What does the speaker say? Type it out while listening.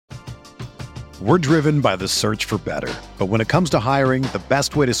We're driven by the search for better. But when it comes to hiring, the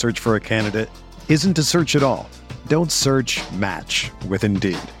best way to search for a candidate isn't to search at all. Don't search, match with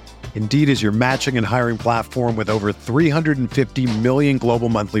Indeed. Indeed is your matching and hiring platform with over 350 million global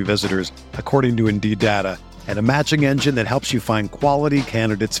monthly visitors, according to Indeed data, and a matching engine that helps you find quality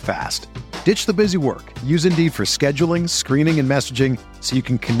candidates fast. Ditch the busy work. Use Indeed for scheduling, screening, and messaging so you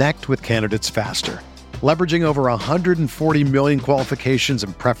can connect with candidates faster. Leveraging over 140 million qualifications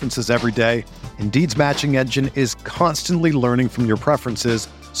and preferences every day, Indeed's matching engine is constantly learning from your preferences,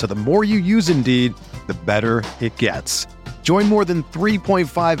 so the more you use Indeed, the better it gets. Join more than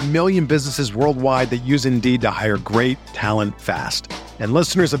 3.5 million businesses worldwide that use Indeed to hire great talent fast. And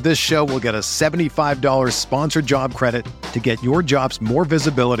listeners of this show will get a $75 sponsored job credit to get your jobs more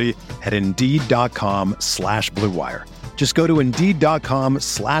visibility at Indeed.com/Blue Wire. Just go to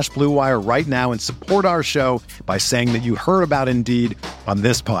Indeed.com/Blue Wire right now and support our show by saying that you heard about Indeed on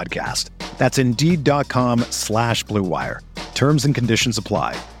this podcast. That's Indeed.com/Blue Wire. Terms and conditions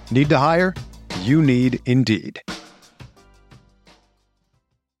apply. Need to hire? You need Indeed.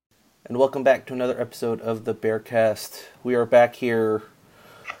 And welcome back to another episode of the Bearcast. We are back here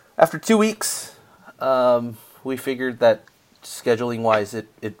after 2 weeks. We figured that scheduling-wise, it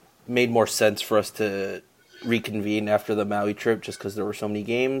made more sense for us to reconvene after the Maui trip just because there were so many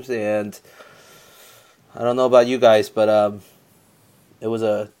games. And I don't know about you guys, but it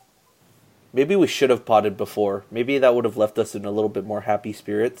was maybe we should have potted before. Maybe that would have left us in a little bit more happy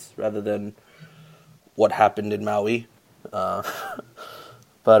spirits rather than what happened in Maui.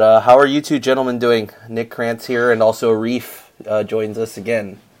 But how are you two gentlemen doing? Nick Krantz here, and also Reef joins us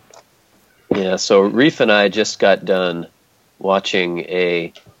again. Yeah, so Reef and I just got done watching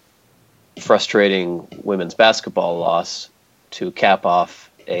a frustrating women's basketball loss to cap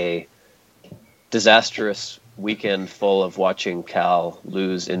off a disastrous weekend full of watching Cal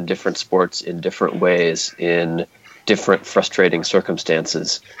lose in different sports in different ways in different frustrating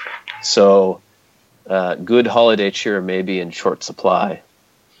circumstances. So good holiday cheer may be in short supply.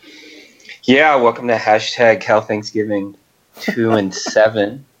 Yeah, welcome to hashtag Cal Thanksgiving 2 and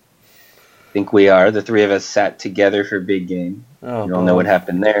 7. I think we are. The three of us sat together for a big game. Oh, you all know what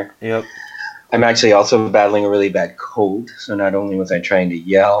happened there. Yep. I'm actually also battling a really bad cold, so not only was I trying to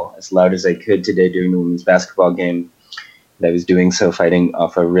yell as loud as I could today during the women's basketball game, but I was doing so fighting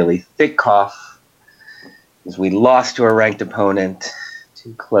off a really thick cough as we lost to a ranked opponent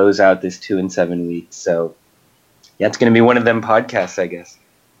to close out this 2 and 7 week. So, yeah, it's going to be one of them podcasts, I guess.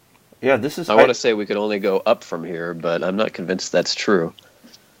 Yeah, this is. I want to say we could only go up from here, but I'm not convinced that's true.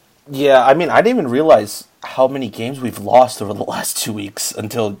 Yeah, I mean, I didn't even realize how many games we've lost over the last 2 weeks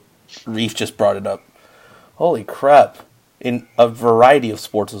until Reef just brought it up. Holy crap. In a variety of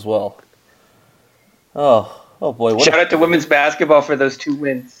sports as well. Oh boy. Shout out to women's basketball for those 2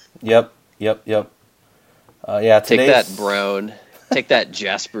 wins. Yep. Yeah, Take that, Brown. Take that,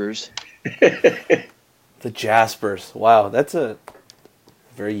 Jaspers. The Jaspers. Wow, that's a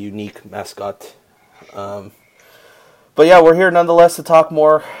very unique mascot. But yeah, we're here nonetheless to talk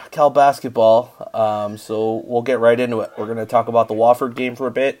more Cal basketball. So we'll get right into it. We're going to talk about the Wofford game for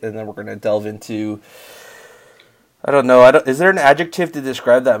a bit, and then we're going to delve into. I don't know. Is there an adjective to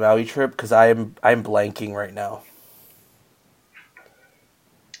describe that Maui trip? Because I'm blanking right now.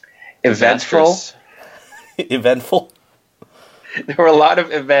 Eventful. Eventful. There were a lot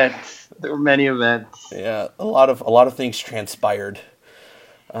of events. There were many events. Yeah, a lot of things transpired.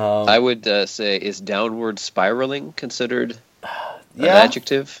 I would say, is downward spiraling considered an Yeah,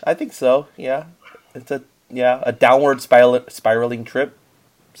 adjective? I think so. Yeah, it's a downward spiraling trip.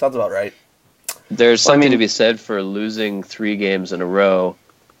 Sounds about right. There's something to be said for losing 3 games in a row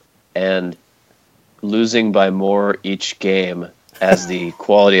and losing by more each game as the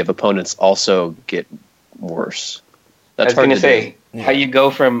quality of opponents also get worse. I was That's hard going to to say, do. how you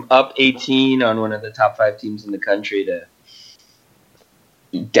go from up 18 on one of the top 5 teams in the country to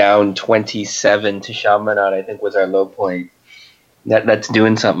down 27 to Chaminade, I think was our low point. That's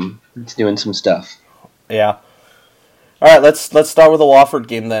doing something. It's doing some stuff. Yeah. All right, let's start with the Wofford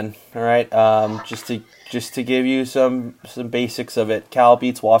game then. All right, just to give you some basics of it. Cal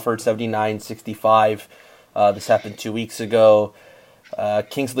beats Wofford 79-65. This happened 2 weeks ago.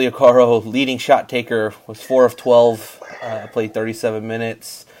 Kingsley Okoro, leading shot taker, was 4 of 12, played 37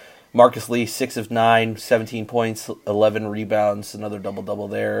 minutes. Marcus Lee, 6 of 9, 17 points, 11 rebounds, another double-double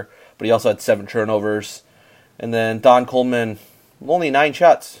there. But he also had 7 turnovers. And then Don Coleman, only 9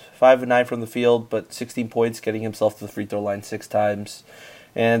 shots, 5 of 9 from the field, but 16 points, getting himself to the free throw line 6 times.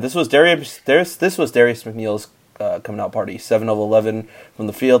 And this was Darius McNeil's coming out party. 7 of 11 from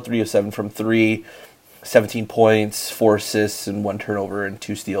the field, 3 of 7 from 3, 17 points, 4 assists, and 1 turnover and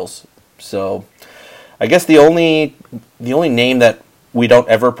 2 steals. So I guess the only name that we don't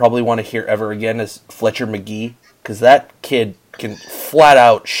ever probably want to hear ever again is Fletcher McGee, because that kid can flat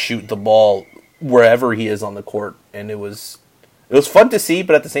out shoot the ball wherever he is on the court, and it was fun to see,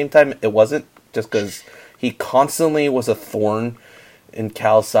 but at the same time it wasn't, just because he constantly was a thorn in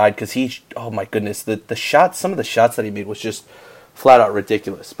Cal's side, because oh my goodness, the shots, some of the shots that he made was just flat out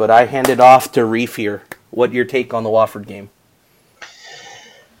ridiculous. But I hand it off to Reef here. What your take on the Wofford game?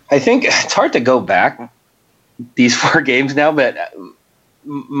 I think it's hard to go back these 4 games now, but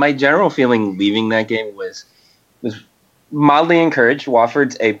my general feeling leaving that game was mildly encouraged.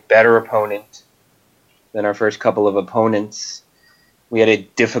 Wofford's a better opponent than our first couple of opponents. We had a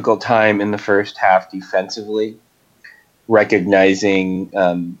difficult time in the first half defensively, recognizing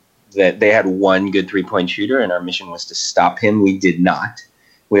that they had one good 3-point shooter, and our mission was to stop him. We did not.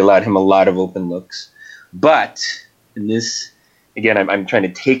 We allowed him a lot of open looks. But in this, again, I'm trying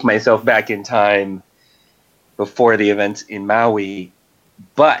to take myself back in time before the events in Maui.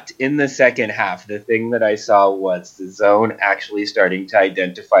 But in the second half, the thing that I saw was the zone actually starting to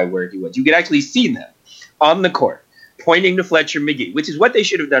identify where he was. You could actually see them on the court, pointing to Fletcher McGee, which is what they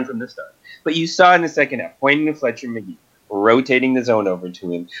should have done from the start. But you saw in the second half, pointing to Fletcher McGee, rotating the zone over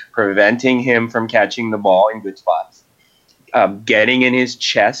to him, preventing him from catching the ball in good spots, getting in his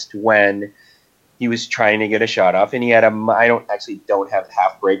chest when he was trying to get a shot off. And he had I don't have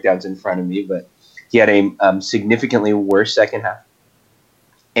half breakdowns in front of me, but he had a significantly worse second half.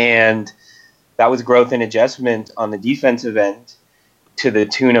 And that was growth and adjustment on the defensive end, to the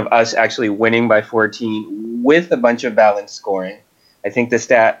tune of us actually winning by 14 with a bunch of balanced scoring. I think the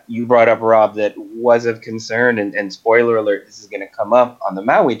stat you brought up, Rob, that was of concern, and spoiler alert, this is going to come up on the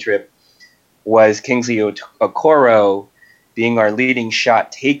Maui trip, was Kingsley Okoro being our leading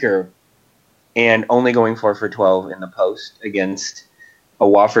shot taker and only going 4 for 12 in the post against a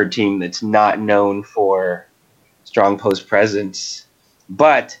Wofford team that's not known for strong post presence.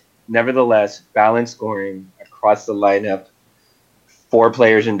 But nevertheless, balanced scoring across the lineup, 4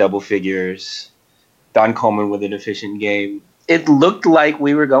 players in double figures, Don Coleman with an efficient game. It looked like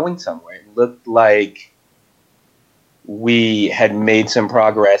we were going somewhere. It looked like we had made some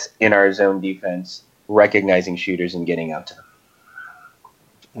progress in our zone defense, recognizing shooters and getting out to them.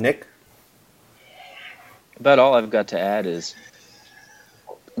 Nick? About all I've got to add is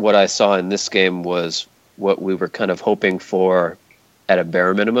what I saw in this game was what we were kind of hoping for at a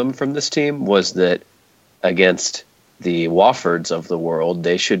bare minimum from this team, was that against the Woffords of the world,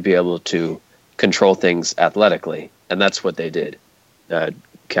 they should be able to control things athletically, and that's what they did.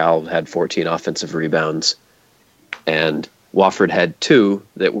 Cal had 14 offensive rebounds, and Wofford had 2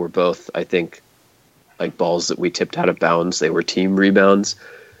 that were both, I think, like balls that we tipped out of bounds. They were team rebounds.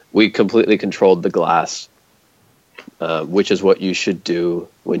 We completely controlled the glass, which is what you should do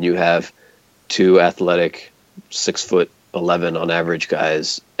when you have 2 athletic 6'11" on average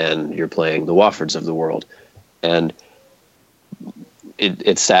guys and you're playing the Woffords of the world. And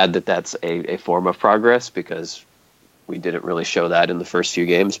it's sad that that's a form of progress, because we didn't really show that in the first few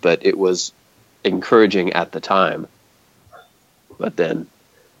games, but it was encouraging at the time. But then,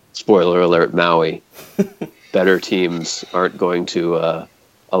 spoiler alert, Maui, better teams aren't going to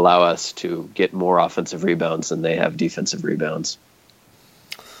allow us to get more offensive rebounds than they have defensive rebounds.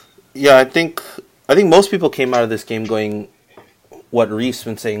 Yeah, I think most people came out of this game going, what Reef's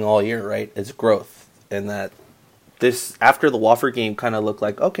been saying all year, right? It's growth, and that this, after the Wofford game, kind of looked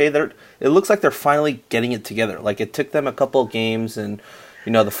like, okay, it looks like they're finally getting it together. Like, it took them a couple of games, and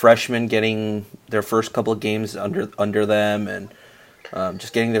the freshmen getting their first couple of games under them, and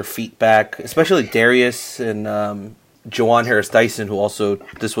just getting their feet back, especially Darius and Jawan Harris-Dyson, who also,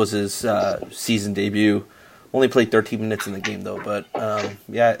 this was his season debut. Only played 13 minutes in the game, though. But,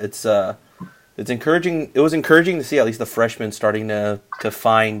 yeah, it's encouraging. It was encouraging to see at least the freshmen starting to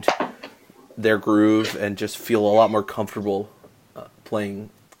find their groove and just feel a lot more comfortable playing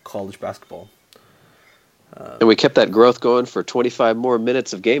college basketball. And we kept that growth going for 25 more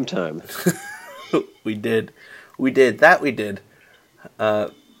minutes of game time. We did. We did.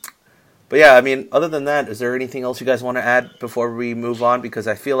 But yeah, I mean, other than that, is there anything else you guys want to add before we move on? Because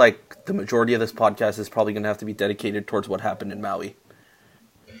I feel like the majority of this podcast is probably going to have to be dedicated towards what happened in Maui.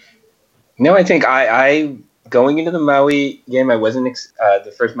 No, I think I going into the Maui game, I wasn't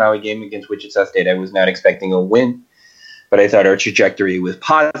the first Maui game against Wichita State. I was not expecting a win, but I thought our trajectory was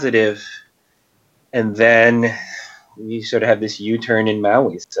positive. And then we sort of have this U-turn in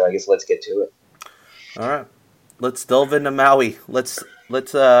Maui. So I guess let's get to it. All right, let's delve into Maui. Let's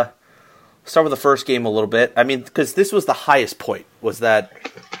start with the first game a little bit. I mean, because this was the highest point, was that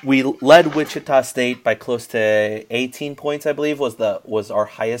we led Wichita State by close to 18 points, I believe, was our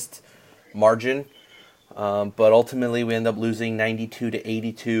highest margin. But ultimately, we end up losing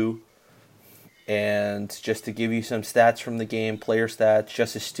 92-82. And just to give you some stats from the game, player stats: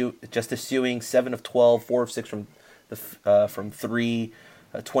 Justice Ewing, 7 of 12, 4 of 6 from three,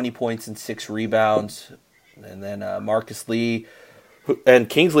 20 points and 6 rebounds. And then Marcus Lee and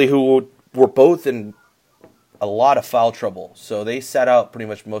Kingsley, who were both in a lot of foul trouble, so they sat out pretty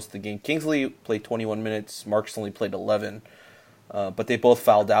much most of the game. Kingsley played 21 minutes, Marcus only played 11, but they both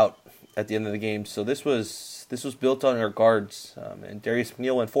fouled out at the end of the game. So this was built on our guards. And Darius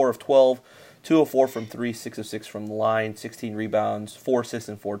McNeil went 4 of 12, 2 of 4 from 3, 6 of 6 from the line, 16 rebounds, 4 assists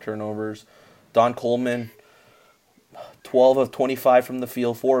and 4 turnovers. Don Coleman, 12 of 25 from the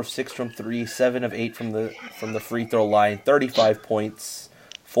field, 4 of 6 from 3, 7 of 8 from the free throw line, 35 points,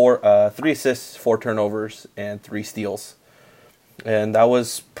 3 assists, 4 turnovers, and 3 steals. And that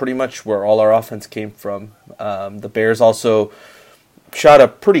was pretty much where all our offense came from. The Bears also shot a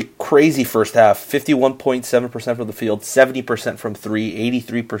pretty crazy first half, 51.7% from the field, 70% from 3,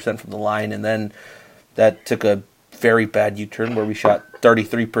 83% from the line, and then that took a very bad U-turn where we shot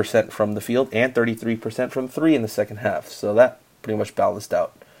 33% from the field and 33% from 3 in the second half. So that pretty much balanced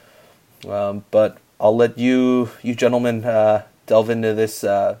out. But I'll let you gentlemen delve into this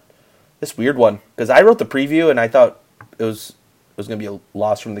weird one, because I wrote the preview and I thought it was going to be a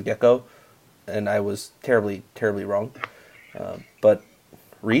loss from the get-go, and I was terribly, terribly wrong. But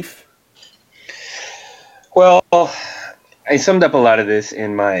Reef? Well, I summed up a lot of this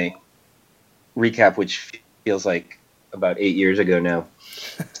in my recap, which feels like about 8 years ago now.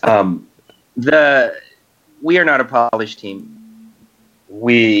 We are not a polished team.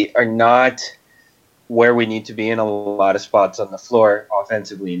 We are not where we need to be in a lot of spots on the floor,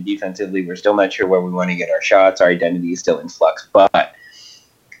 offensively and defensively. We're still not sure where we want to get our shots. Our identity is still in flux. But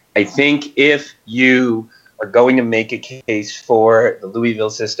I think if you are going to make a case for the Louisville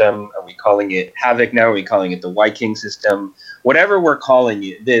system, are we calling it Havoc now? Are we calling it the Viking system? Whatever we're calling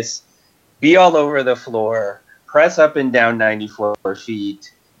it, this be all over the floor, press up and down 94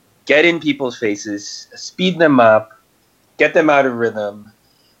 feet, get in people's faces, speed them up, get them out of rhythm.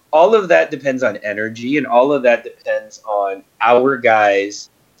 All of that depends on energy, and all of that depends on our guys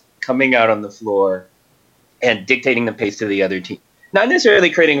coming out on the floor and dictating the pace to the other team. Not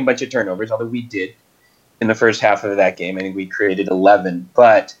necessarily creating a bunch of turnovers, although we did in the first half of that game. I think we created 11.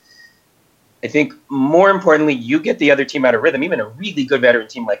 But I think more importantly, you get the other team out of rhythm, even a really good veteran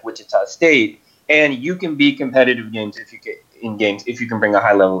team like Wichita State, and you can be competitive if you can bring a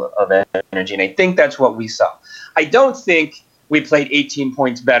high level of energy. And I think that's what we saw. I don't think we played 18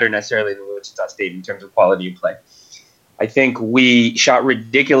 points better necessarily than Wichita State in terms of quality of play. I think we shot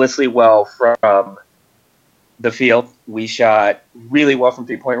ridiculously well from the field. We shot really well from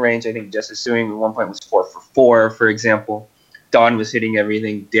three-point range. I think Justice Ewing at one point was 4 for 4, for example. Don was hitting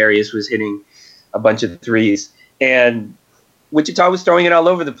everything. Darius was hitting a bunch of threes. And Wichita was throwing it all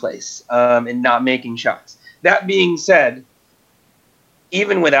over the place and not making shots. That being said,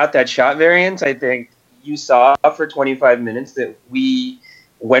 even without that shot variance, I think you saw for 25 minutes that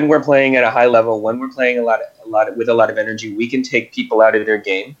when we're playing at a high level, when we're playing with a lot of energy, we can take people out of their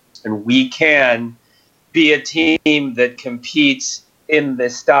game, and we can be a team that competes in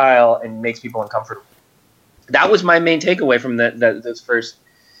this style and makes people uncomfortable. That was my main takeaway from those first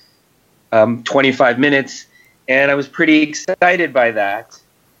 25 minutes, and I was pretty excited by that.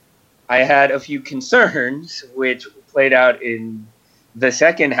 I had a few concerns, which played out in the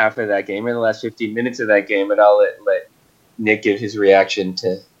second half of that game, in the last 15 minutes of that game, and I'll let Nick give his reaction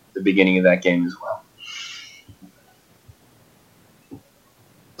to the beginning of that game as well.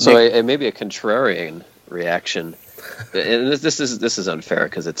 So maybe a contrarian reaction, and this is unfair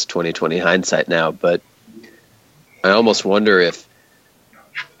because it's 2020 hindsight now, but I almost wonder if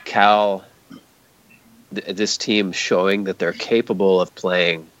Cal, this team showing that they're capable of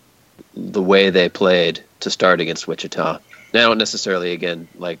playing the way they played to start against Wichita. Now, not necessarily, again,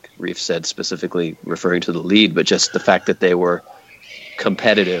 like Reef said, specifically referring to the lead, but just the fact that they were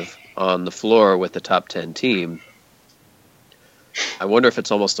competitive on the floor with the top 10 team. I wonder if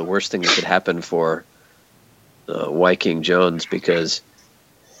it's almost the worst thing that could happen for Viking Jones, because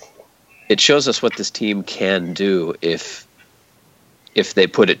it shows us what this team can do if they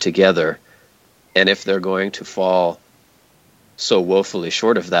put it together, and if they're going to fall so woefully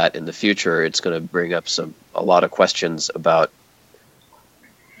short of that in the future, it's going to bring up a lot of questions about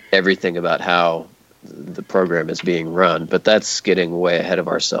everything about how the program is being run. But that's getting way ahead of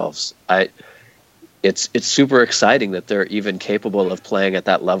ourselves. It's super exciting that they're even capable of playing at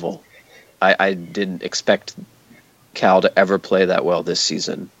that level. I didn't expect Cal to ever play that well this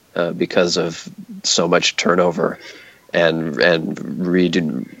season because of so much turnover and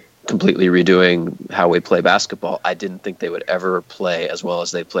completely redoing how we play basketball, I didn't think they would ever play as well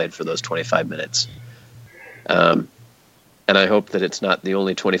as they played for those 25 minutes. And I hope that it's not the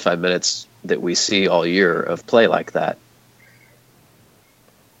only 25 minutes that we see all year of play like that.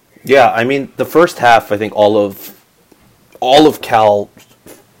 Yeah, I mean, the first half, I think all of Cal's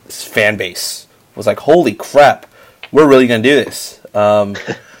fan base was like, "Holy crap, we're really gonna do this."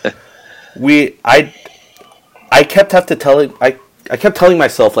 I kept telling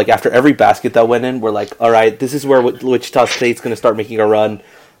myself, like, after every basket that went in, we're like, "All right, this is where Wichita State's gonna start making a run.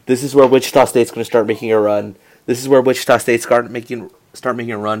 This is where Wichita State's gonna start making a run. This is where Wichita State start making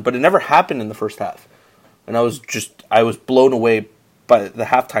a run." But it never happened in the first half, and I was blown away by the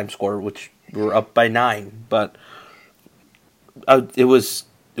halftime score, which we were up by 9. But it was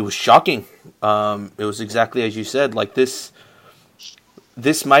shocking. It was exactly as you said. Like, this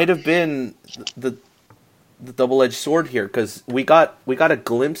might have been the double-edged sword here, because we got a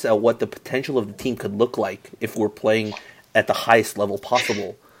glimpse at what the potential of the team could look like if we're playing at the highest level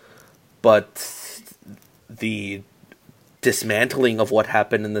possible. But the dismantling of what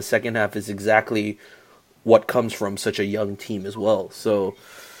happened in the second half is exactly what comes from such a young team as well. So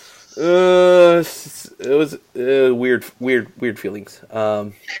it was weird feelings.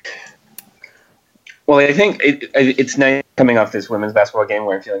 Well, I think it's nice coming off this women's basketball game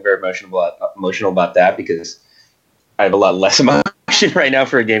where I'm feeling very emotional about that, because I have a lot less emotion right now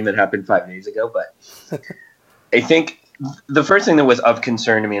for a game that happened 5 days ago. But I think the first thing that was of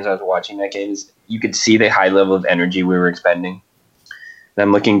concern to me as I was watching that game is you could see the high level of energy we were expending. And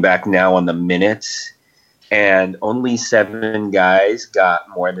I'm looking back now on the minutes, and only 7 guys got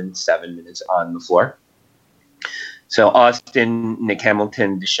more than 7 minutes on the floor. So Austin, Nick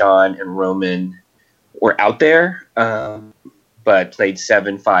Hamilton, Deshaun, and Roman were out there, but played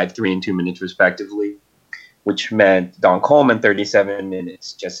 7, 5, 3, and 2 minutes respectively, which meant Don Coleman 37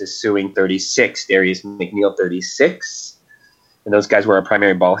 minutes, Justice Suing 36, Darius McNeil 36. And those guys were our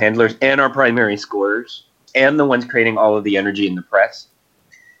primary ball handlers and our primary scorers and the ones creating all of the energy in the press.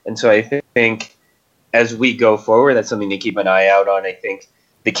 And so I think as we go forward, that's something to keep an eye out on. I think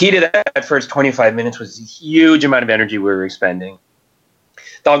the key to that first 25 minutes was the huge amount of energy we were expending.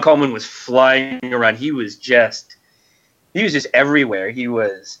 Don Coleman was flying around. He was just everywhere. He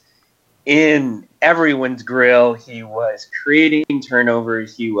was in everyone's grill. He was creating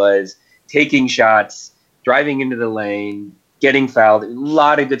turnovers. He was taking shots, driving into the lane, getting fouled. A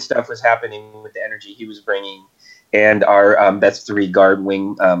lot of good stuff was happening with the energy he was bringing, and our best 3 guard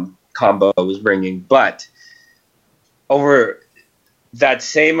wing combo was bringing. But over that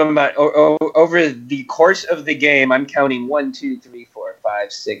same amount, over the course of the game, I'm counting 1, 2, 3, 4,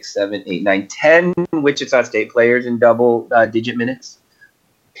 5, 6, 7, 8, 9, 10 Wichita State players in double-digit minutes.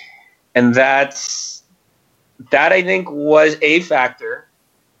 And that I think was a factor,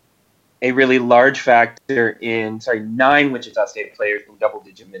 a really large factor in, 9 Wichita State players in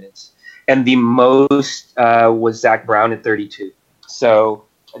double-digit minutes. And the most was Zach Brown at 32. So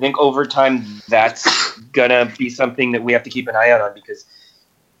I think over time that's going to be something that we have to keep an eye out on, because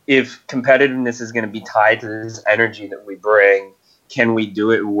if competitiveness is going to be tied to this energy that we bring, can we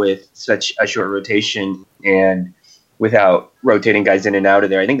do it with such a short rotation and without rotating guys in and out of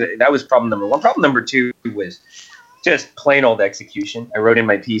there? I think that was problem number 1. Problem number 2 was just plain old execution. I wrote in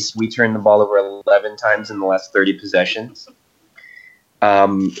my piece, we turned the ball over 11 times in the last 30 possessions.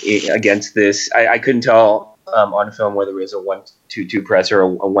 Against this, I couldn't tell on film whether it was a 1-2-2 press or a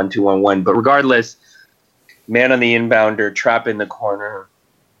 1-2-1-1. But regardless, man on the inbounder, trap in the corner,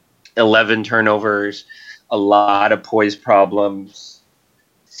 11 turnovers, a lot of poise problems,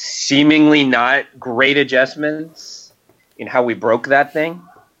 seemingly not great adjustments in how we broke that thing.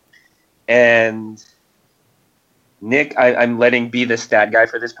 And Nick, I'm letting be the stat guy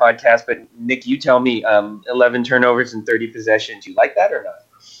for this podcast, but Nick, you tell me, 11 turnovers in 30 possessions, you like that or not?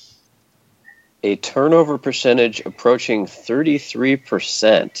 A turnover percentage approaching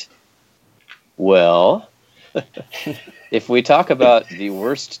 33%. Well, if we talk about the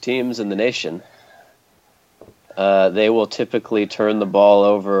worst teams in the nation, they will typically turn the ball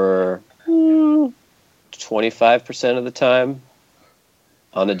over 25% of the time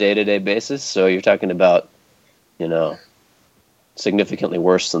on a day-to-day basis. So you're talking about, significantly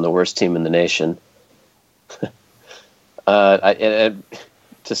worse than the worst team in the nation.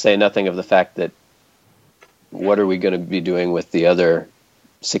 To say nothing of the fact that what are we going to be doing with the other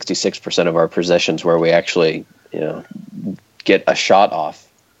 66% of our possessions where we actually, get a shot off?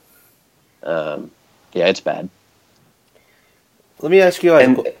 It's bad. Let me ask you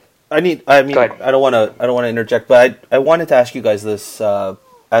guys. I don't want to interject, but I wanted to ask you guys this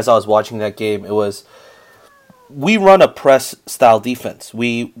as I was watching that game. It was we run a press style defense.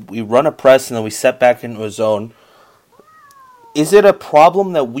 We run a press and then we set back into a zone. Is it a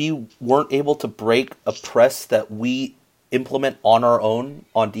problem that we weren't able to break a press that we implement on our own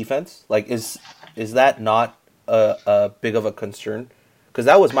on defense? Like, is that not a big of a concern? Because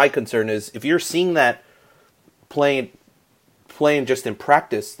that was my concern. Is if you're seeing that playing just in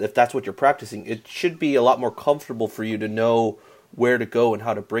practice, if that's what you're practicing, it should be a lot more comfortable for you to know where to go and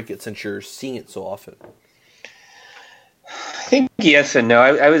how to break it since you're seeing it so often. I think yes and no.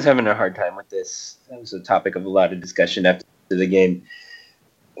 I was having a hard time with this. That was a topic of a lot of discussion after the game.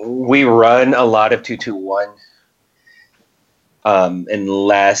 We run a lot of 2-2-1, and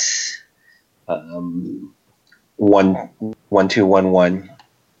less 1-2-1-1,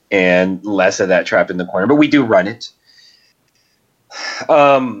 and less of that trap in the corner. But we do run it.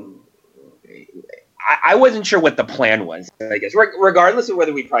 I wasn't sure what the plan was, I guess, regardless of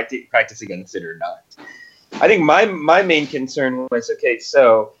whether we practice against it or not. I think my main concern was, okay,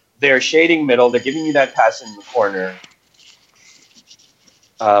 so they're shading middle. They're giving you that pass in the corner.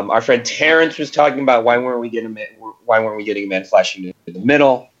 Our friend Terrence was talking about why weren't we getting a man flashing into the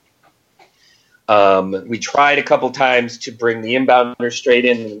middle. We tried a couple times to bring the inbounder straight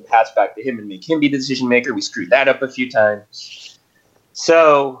in and pass back to him and make him be the decision maker. We screwed that up a few times.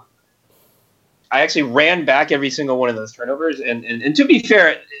 So I actually ran back every single one of those turnovers. And to be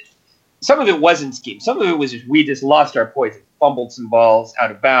fair, some of it wasn't scheme. Some of it was we just lost our poise, fumbled some balls out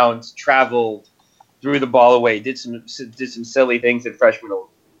of bounds, traveled, threw the ball away, did some silly things that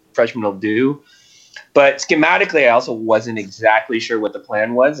freshmen will do. But schematically, I also wasn't exactly sure what the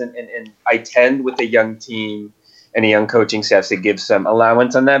plan was. And I tend with a young team and a young coaching staff to give some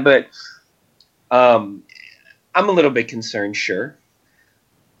allowance on that. But I'm a little bit concerned, sure.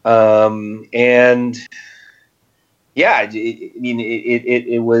 And yeah,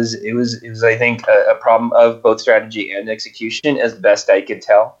 it was I think a problem of both strategy and execution as best I could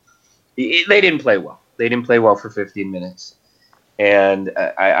tell. They didn't play well. They didn't play well for 15 minutes. And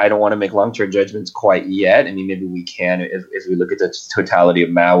I don't want to make long-term judgments quite yet. I mean, maybe we can if we look at the totality of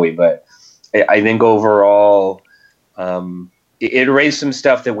Maui. But I think overall, it raised some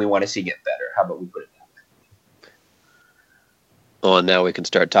stuff that we want to see get better. How about we put it that way? Well, and now we can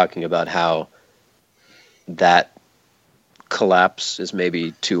start talking about how that collapse is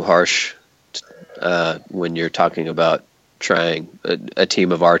maybe too harsh when you're talking about trying a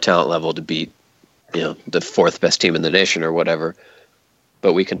team of our talent level to beat, the fourth best team in the nation or whatever.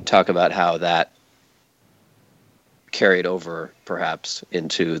 But we can talk about how that carried over perhaps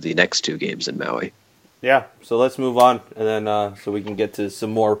into the next two games in Maui. Yeah, so let's move on, and then so we can get to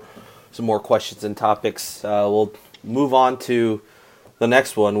some more questions and topics. We'll move on to the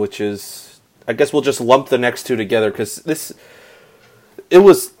next one, which is, I guess we'll just lump the next two together because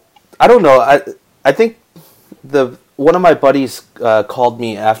I don't know. I think one of my buddies called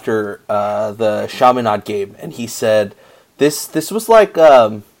me after the Chaminade game, and he said this was like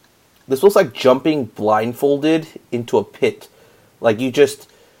jumping blindfolded into a pit. Like you just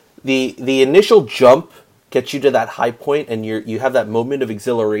the initial jump gets you to that high point, and you have that moment of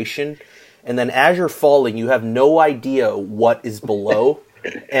exhilaration, and then as you're falling, you have no idea what is below,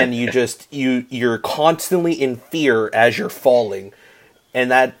 and you're constantly in fear as you're falling, and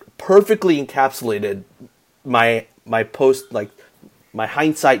that perfectly encapsulated my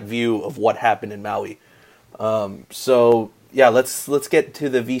hindsight view of what happened in Maui. So yeah, let's get to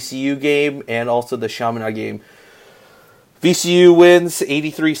the VCU game and also the Chaminade game. VCU wins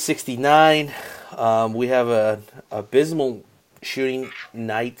 83-69. We have a abysmal shooting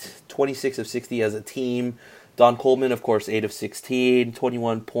night, 26 of 60 as a team. Don Coleman, of course, 8 of 16,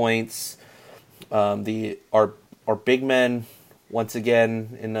 21 points. Our big men, once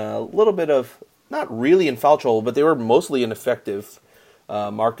again, in a little bit of, not really in foul trouble, but they were mostly ineffective.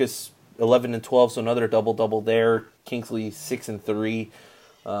 Marcus, 11 and 12, so another double-double there. Kingsley, 6 and 3,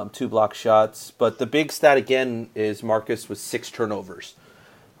 2 block shots. But the big stat, again, is Marcus with 6 turnovers,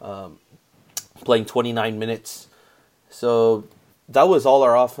 playing 29 minutes. So that was all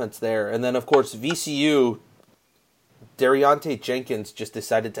our offense there. And then, of course, VCU, Dariante Jenkins just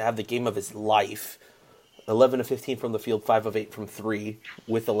decided to have the game of his life. 11 of 15 from the field, 5 of 8 from 3,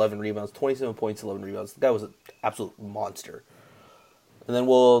 with 11 rebounds, 27 points, 11 rebounds. The guy was an absolute monster. And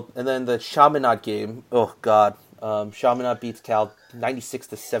then the Chaminade game. Oh God, Chaminade beats Cal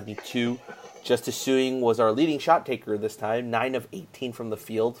 96-72. Justice Suing was our leading shot taker this time. 9 of 18 from the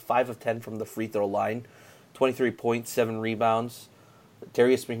field, 5 of 10 from the free throw line, 23 points, 7 rebounds.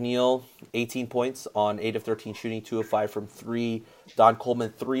 Darius McNeil, 18 points on 8 of 13 shooting, 2 of 5 from 3. Don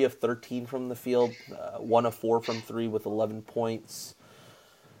Coleman, 3 of 13 from the field, 1 of 4 from 3 with 11 points.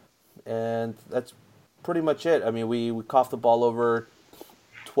 And that's pretty much it. I mean, we coughed the ball over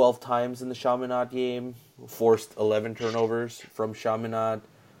 12 times in the Chaminade game, forced 11 turnovers from Chaminade,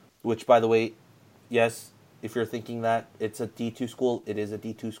 which, by the way, yes, if you're thinking that it's a D2 school, it is a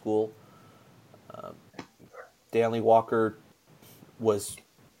D2 school. Stanley Walker was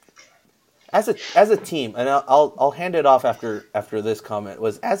as a team, and I'll hand it off after this comment.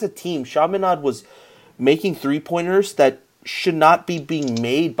 Was as a team, Chaminade was making 3-pointers that should not be being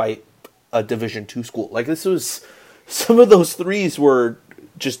made by a Division II school. Like, this was, some of those threes were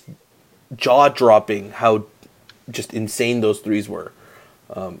just jaw dropping. How just insane those threes were.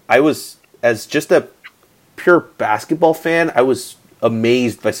 I was, as just a pure basketball fan, I was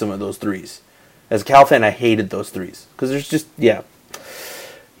amazed by some of those threes. As a Cal fan, I hated those threes because there's just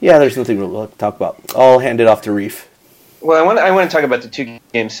there's nothing to talk about. I'll hand it off to Reef. Well, I want to talk about the two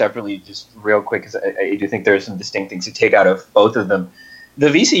games separately, just real quick, because I do think there are some distinct things to take out of both of them. The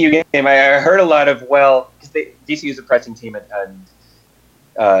VCU game, I heard a lot of, because VCU is a pressing team,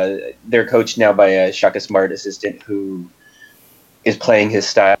 and they're coached now by a Shaka Smart assistant who is playing his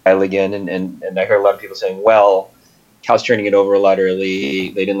style again, and I heard a lot of people saying, well, Cal's turning it over a lot early,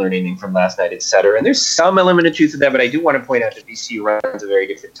 they didn't learn anything from last night, etc. And there's some element of truth to that, but I do want to point out that VCU runs a very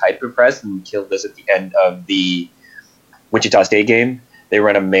different type of press, and killed this at the end of the Wichita State game. They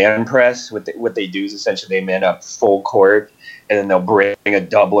run a man press. What they do is essentially they man up full court, and then they'll bring a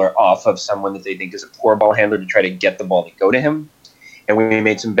doubler off of someone that they think is a poor ball handler to try to get the ball to go to him. And we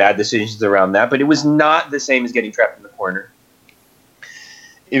made some bad decisions around that, but it was not the same as getting trapped in the corner.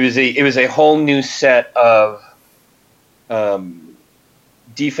 It was a whole new set of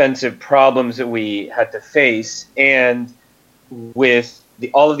defensive problems that we had to face, and with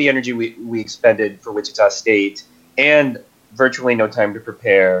all of the energy we expended for Wichita State, and virtually no time to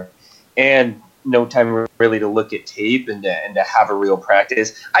prepare, and no time really to look at tape and to have a real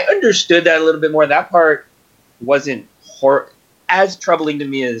practice. I understood that a little bit more. That part wasn't as troubling to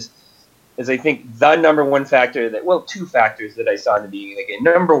me as I think the number one factor two factors that I saw in the beginning of the game.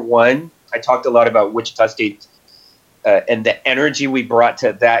 Number one, I talked a lot about Wichita State and the energy we brought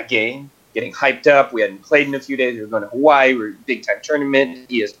to that game, getting hyped up. We hadn't played in a few days. We were going to Hawaii. We were big time tournament,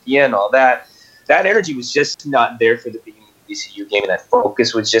 ESPN, all that. That energy was just not there for the beginning of the VCU game, and that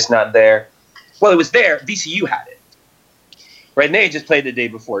focus was just not there. Well, it was there. VCU had it. Right, and they had just played the day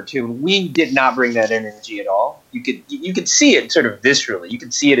before, too. And we did not bring that energy at all. You could see it sort of viscerally. You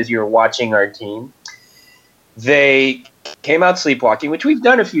could see it as you were watching our team. They came out sleepwalking, which we've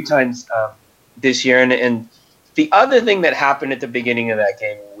done a few times this year. And the other thing that happened at the beginning of that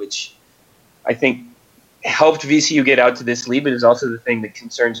game, which I think helped VCU get out to this lead, but is also the thing that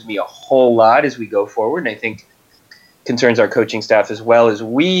concerns me a whole lot as we go forward, and I think concerns our coaching staff as well, is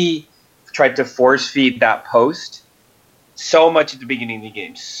we tried to force feed that post so much at the beginning of the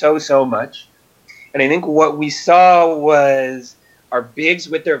game, so much. And I think what we saw was our bigs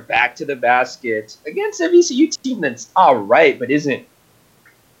with their back to the basket against a VCU team that's all right, but isn't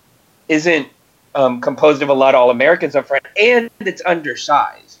composed of a lot of All-Americans up front, and it's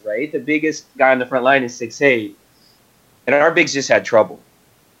undersized, right? The biggest guy on the front line is 6'8", and our bigs just had trouble.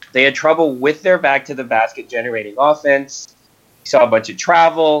 They had trouble with their back to the basket generating offense. We saw a bunch of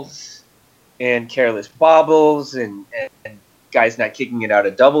travels and careless bobbles and guys not kicking it out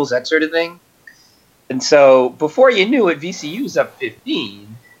of doubles, that sort of thing. And so before you knew it, VCU's up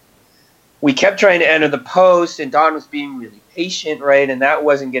 15. We kept trying to enter the post, and Don was being really patient, right? And that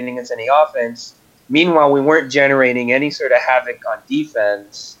wasn't getting us any offense. Meanwhile, we weren't generating any sort of havoc on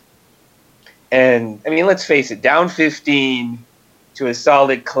defense. And, I mean, let's face it, down 15 to a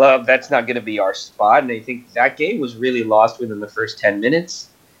solid club, that's not going to be our spot. And I think that game was really lost within the first 10 minutes,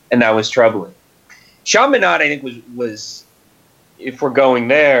 and that was troubling. Chaminade, I think, was if we're going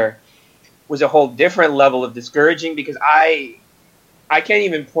there, was a whole different level of discouraging, because I can't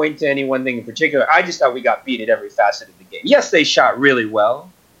even point to any one thing in particular. I just thought we got beat at every facet of the game. Yes, they shot really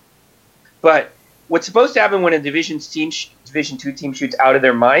well, but what's supposed to happen when a Division II team shoots out of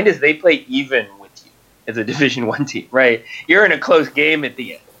their mind is they play even with you as a Division I team, right? You're in a close game at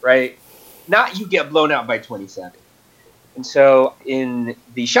the end, right? Not you get blown out by 27. And so in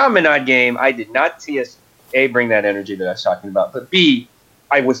the Chaminade game, I did not see us, A, bring that energy that I was talking about, but B,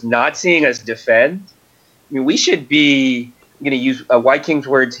 I was not seeing us defend. I mean, we should be, I'm going to use White King's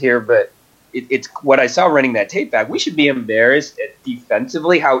words here, but it's what I saw running that tape back. We should be embarrassed at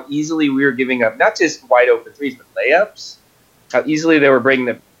defensively how easily we were giving up not just wide open threes, but layups. How easily they were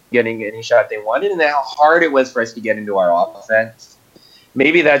getting any shot they wanted, and how hard it was for us to get into our offense.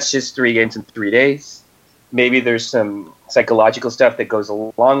 Maybe that's just 3 games in 3 days. Maybe there's some psychological stuff that goes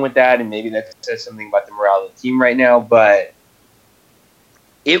along with that, and maybe that says something about the morale of the team right now. But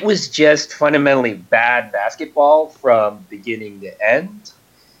it was just fundamentally bad basketball from beginning to end.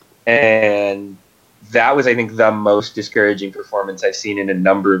 And that was, I think, the most discouraging performance I've seen in a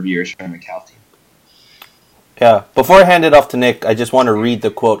number of years from the Cal team. Yeah. Before I hand it off to Nick, I just want to read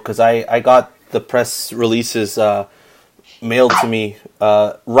the quote because I got the press releases mailed to me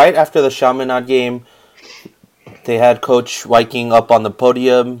right after the Chaminade game. They had Coach Viking up on the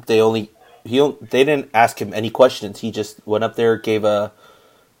podium. They didn't ask him any questions. He just went up there,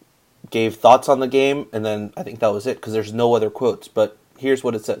 gave thoughts on the game, and then I think that was it because there's no other quotes. But here's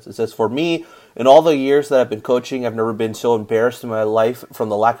what it says. It says, "For me, in all the years that I've been coaching, I've never been so embarrassed in my life from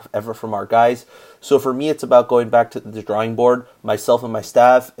the lack of effort from our guys. So for me, it's about going back to the drawing board, myself and my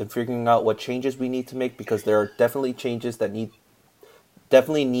staff, and figuring out what changes we need to make because there are definitely changes that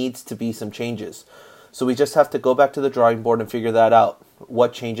definitely needs to be some changes. So we just have to go back to the drawing board and figure that out,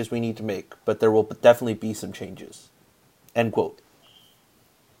 what changes we need to make. But there will definitely be some changes." End quote.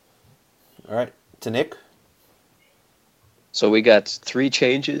 All right, to Nick. So we got 3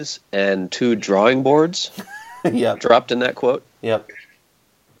 changes and 2 drawing boards dropped in that quote. Yep.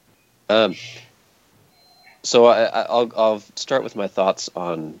 So I'll start with my thoughts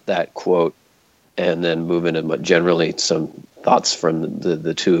on that quote and then move into generally some thoughts from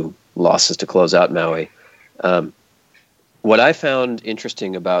the 2 losses to close out Maui. What I found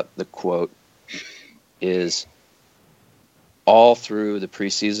interesting about the quote is all through the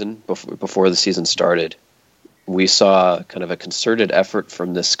preseason, before the season started, we saw kind of a concerted effort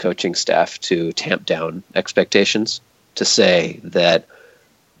from this coaching staff to tamp down expectations, to say that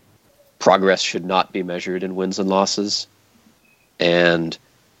progress should not be measured in wins and losses, and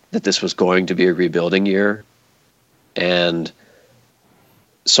that this was going to be a rebuilding year. And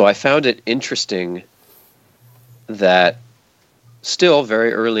so I found it interesting that still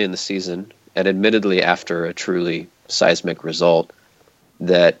very early in the season, and admittedly after a truly seismic result,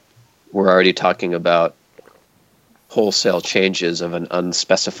 that we're already talking about wholesale changes of an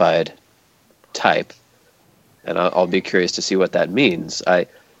unspecified type. And I'll be curious to see what that means.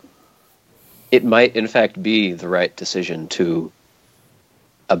 It might, in fact, be the right decision to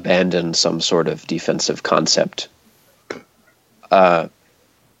abandon some sort of defensive concept. But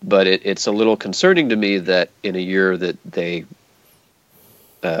it's a little concerning to me that in a year that they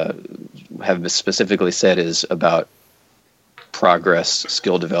have specifically said is about progress,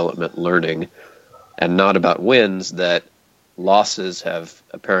 skill development, learning, and not about wins, that losses have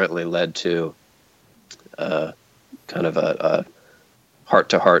apparently led to kind of a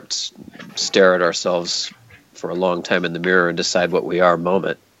heart-to-heart stare at ourselves for a long time in the mirror and decide what we are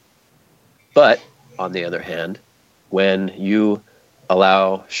moment. But, on the other hand, when you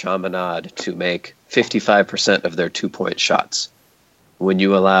allow Chaminade to make 55% of their 2-point shots, when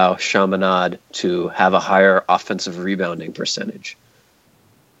you allow Chaminade to have a higher offensive rebounding percentage,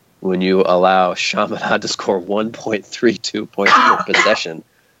 when you allow Chaminade to score 1.32 points per possession,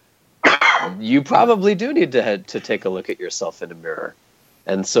 you probably do need to take a look at yourself in a mirror.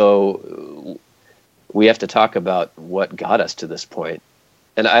 And so we have to talk about what got us to this point.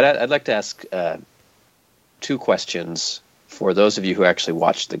 And I'd like to ask 2 questions for those of you who actually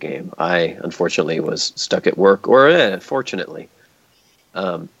watched the game. I, unfortunately, was stuck at work, or fortunately.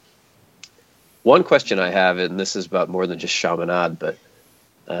 One question I have, and this is about more than just Chaminade, but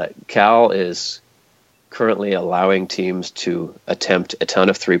Cal is currently allowing teams to attempt a ton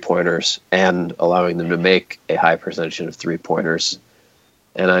of 3-pointers and allowing them to make a high percentage of 3-pointers.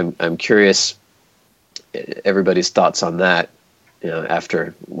 And I'm curious everybody's thoughts on that,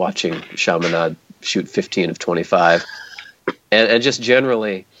 after watching Chaminade shoot 15 of 25. And just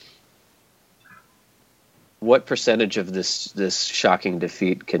generally, what percentage of this shocking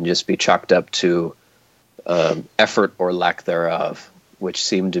defeat can just be chalked up to effort or lack thereof, which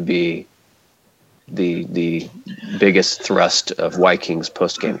seemed to be the biggest thrust of Vikings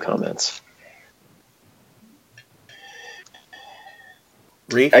post-game comments?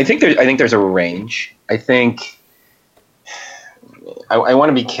 I think there's a range. I think I want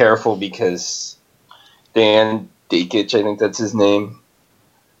to be careful because Dan Dakic, I think that's his name,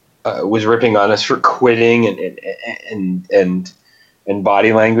 was ripping on us for quitting and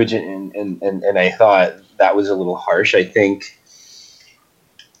body language, and I thought that was a little harsh. I think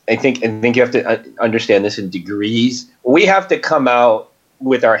you have to understand this in degrees. We have to come out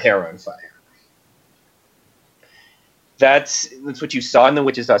with our hair on fire. That's what you saw in the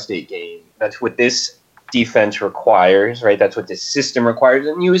Wichita State game. That's what this defense requires, right? That's what this system requires,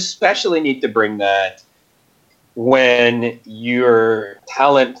 and you especially need to bring that when your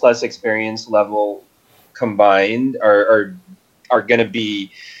talent plus experience level combined are going to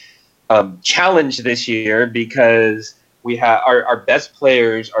be challenged this year, because we have our best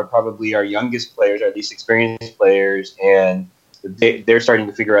players are probably our youngest players, our least experienced players, and they're starting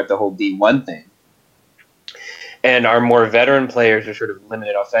to figure out the whole D1 thing. And our more veteran players are sort of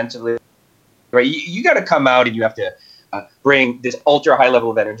limited offensively. Right, you got to come out and you have to bring this ultra high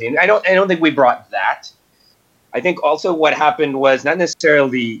level of energy. And I don't think we brought that. I think also what happened was not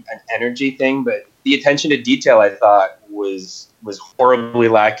necessarily an energy thing, but the attention to detail I thought was horribly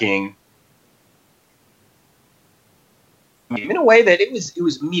lacking. In a way that it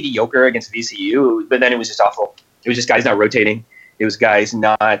was mediocre against VCU, but then it was just awful. It was just guys not rotating. It was guys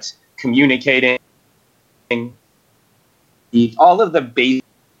not communicating. All of the basic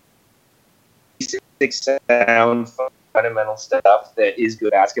sound fundamental stuff that is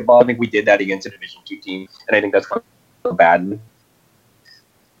good basketball. I think we did that against a Division II team, and I think that's bad.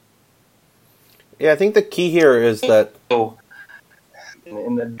 Yeah, I think the key here is that.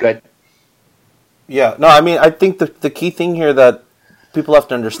 In the good. Yeah, no, I mean, I think the key thing here that people have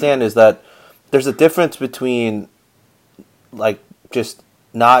to understand is that there's a difference between, like, just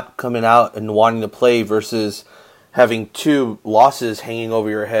not coming out and wanting to play versus having 2 losses hanging over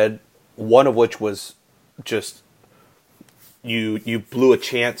your head, one of which was just you blew a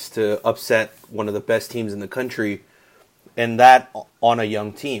chance to upset one of the best teams in the country, and that on a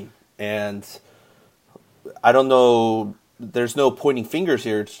young team. And I don't know, there's no pointing fingers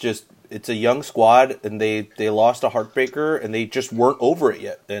here. It's just, it's a young squad, and they lost a heartbreaker, and they just weren't over it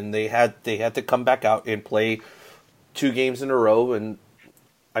yet. And they had to come back out and play 2 games in a row. And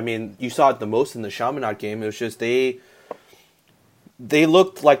I mean, you saw it the most in the Chaminade game. It was just they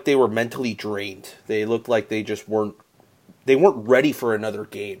looked like they were mentally drained. They looked like they just weren't ready for another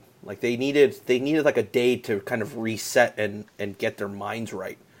game. Like they needed like a day to kind of reset and get their minds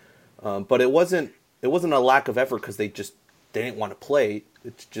right. But it wasn't a lack of effort because they didn't want to play.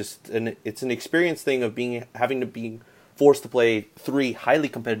 It's just it's an experience thing of having to be forced to play 3 highly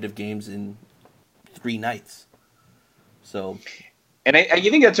competitive games in 3 nights. So, and I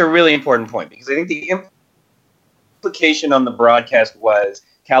think that's a really important point, because I think the implication on the broadcast was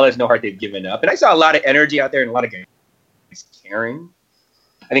Cal has no heart, they've given up, and I saw a lot of energy out there and a lot of guys caring.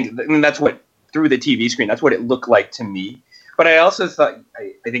 I mean that's what, through the TV screen, that's what it looked like to me. But I also thought,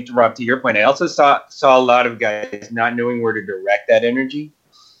 I think, Rob, to your point, I also saw a lot of guys not knowing where to direct that energy,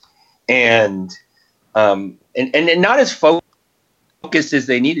 and not as focused as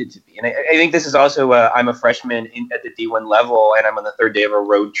they needed to be. And I think this is also I'm a freshman at the D1 level, and I'm on the 3rd day of a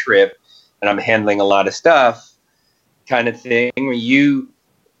road trip, and I'm handling a lot of stuff, kind of thing. Where you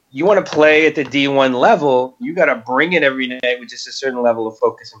want to play at the D1 level, you got to bring it every night with just a certain level of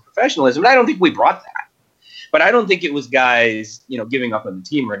focus and professionalism. And I don't think we brought that. But I don't think it was guys, giving up on the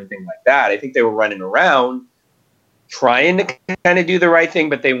team or anything like that. I think they were running around trying to kind of do the right thing,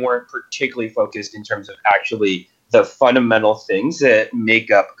 but they weren't particularly focused in terms of actually the fundamental things that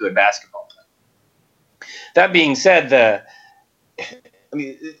make up good basketball play. That being said,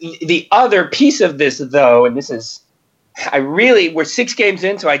 the other piece of this, though, and this is, we're 6 games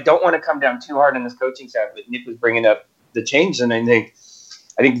in, so I don't want to come down too hard on this coaching staff, but Nick was bringing up the change, and I think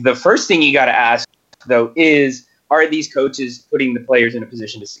the first thing you got to ask, though, is, are these coaches putting the players in a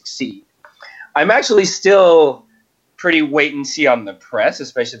position to succeed? I'm actually still pretty wait and see on the press,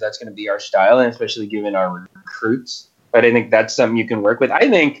 especially if that's going to be our style, and especially given our recruits. But I think that's something you can work with. I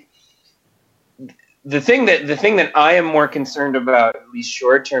think the thing that I am more concerned about, at least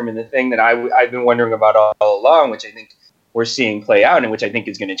short term, and the thing that I've been wondering about all along, which I think we're seeing play out, and which I think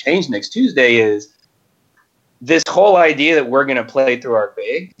is going to change next Tuesday, is this whole idea that we're going to play through our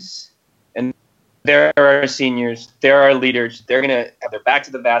bigs. And there are seniors, there are leaders, they're going to have their back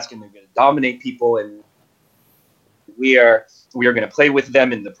to the basket, and they're going to dominate people, and we are going to play with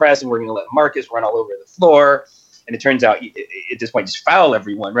them in the press, and we're going to let Marcus run all over the floor. And it turns out, at this point, just foul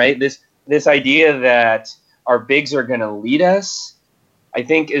everyone, right? This idea that our bigs are going to lead us, I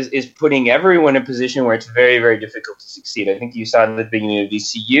think, is putting everyone in a position where it's very, very difficult to succeed. I think you saw at the beginning of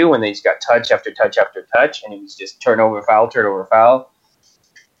VCU when they just got touch after touch after touch, and it was just turnover, foul.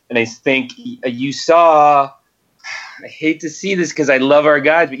 And I think you saw, I hate to see this because I love our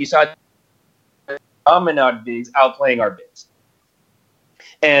guys, but you saw Chaminade bigs outplaying our bigs.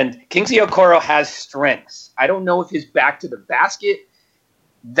 And Kingsley Okoro has strengths. I don't know if his back to the basket,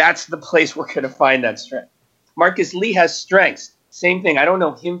 that's the place we're going to find that strength. Marcus Lee has strengths. Same thing. I don't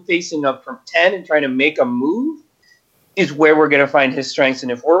know, him facing up from 10 and trying to make a move is where we're going to find his strengths.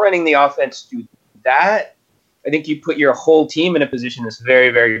 And if we're running the offense to that, I think you put your whole team in a position that's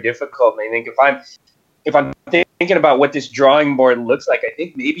very, very difficult. And I think if I'm thinking about what this drawing board looks like, I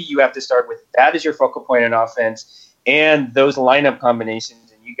think maybe you have to start with that as your focal point in offense and those lineup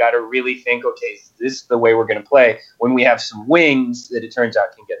combinations. And you got to really think, okay, is this the way we're going to play when we have some wings that it turns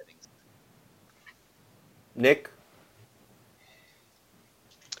out can get things. Nick?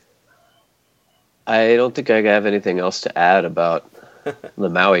 I don't think I have anything else to add about the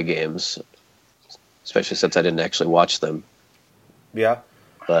Maui games, especially since I didn't actually watch them. Yeah.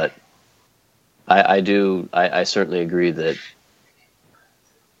 But I certainly agree that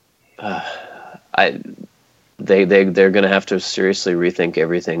they're going to have to seriously rethink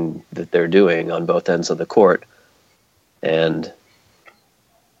everything that they're doing on both ends of the court, and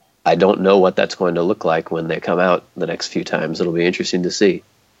I don't know what that's going to look like when they come out the next few times. It'll be interesting to see.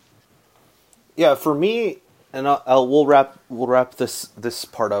 Yeah, for me, and we'll wrap this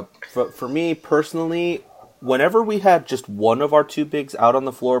part up. For me personally, whenever we had just one of our two bigs out on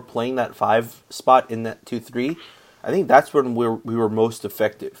the floor playing that 5 spot in that 2-3, I think that's when we were most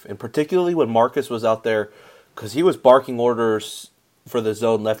effective, and particularly when Marcus was out there, because he was barking orders for the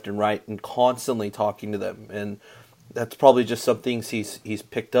zone left and right and constantly talking to them, and that's probably just some things he's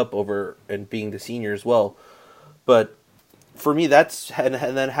picked up over and being the senior as well. But for me, that's and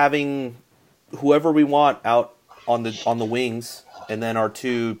then having whoever we want out on the wings, and then our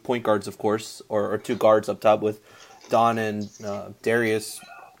 2 point guards, of course, or 2 guards up top with Don and Darius.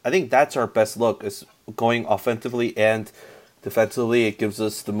 I think that's our best look, is going offensively and defensively. It gives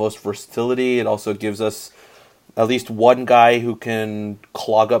us the most versatility. It also gives us at least one guy who can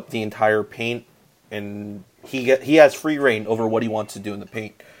clog up the entire paint, and he has free reign over what he wants to do in the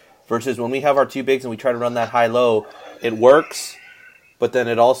paint. Versus when we have our 2 bigs and we try to run that high-low, it works, but then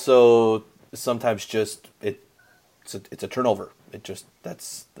it also sometimes just it's a turnover. It just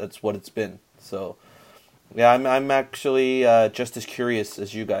that's what it's been. So yeah, I'm actually just as curious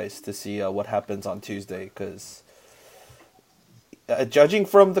as you guys to see what happens on Tuesday, because judging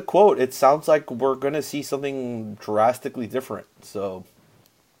from the quote, it sounds like we're going to see something drastically different. So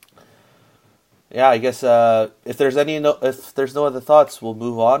yeah, I guess if there's no other thoughts, we'll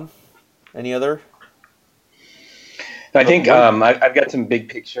move on. Any other? I think I've got some big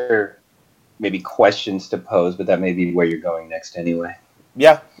picture, maybe questions to pose, but that may be where you're going next anyway.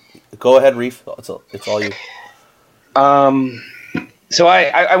 Yeah, go ahead, Reef. It's all you. So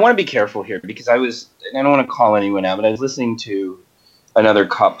I want to be careful here, because I don't want to call anyone out, but I was listening to another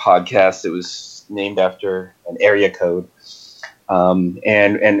cop podcast that was named after an area code.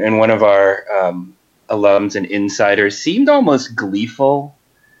 And one of our alums and insiders seemed almost gleeful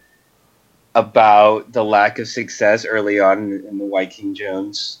about the lack of success early on in the Wyking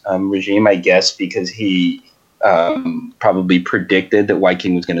Jones regime, I guess, because he probably predicted that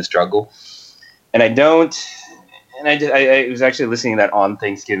Wyking was going to struggle. And I was actually listening to that on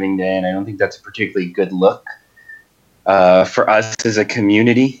Thanksgiving Day, and I don't think that's a particularly good look for us as a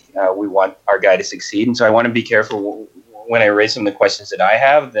community. We want our guy to succeed, and so I want to be careful when I raise some of the questions that I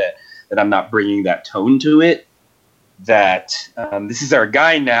have, that I'm not bringing that tone to it, that this is our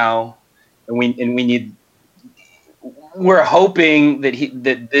guy now, and we're hoping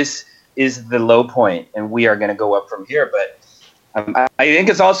that this is the low point and we are going to go up from here. But I think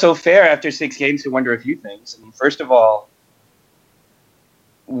it's also fair after 6 games to wonder a few things. I mean, first of all,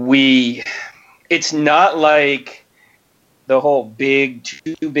 it's not like the whole 2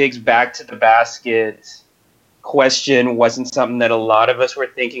 bigs back to the basket question wasn't something that a lot of us were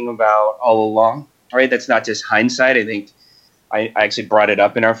thinking about all along, right? That's not just hindsight. I think I actually brought it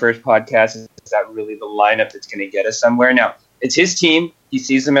up in our first podcast. Is that really the lineup that's going to get us somewhere? Now, it's his team. He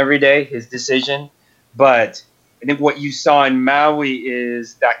sees them every day, his decision. But I think what you saw in Maui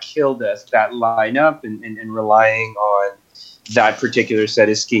is that killed us, that lineup, and relying on that particular set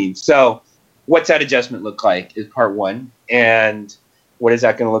of schemes. So what's that adjustment look like is part one. And what is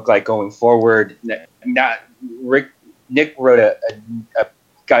that going to look like going forward? Nick wrote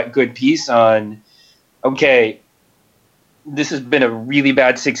a good piece on, okay, this has been a really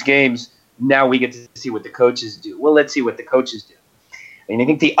bad 6 games. Now we get to see what the coaches do. Well, let's see what the coaches do. And I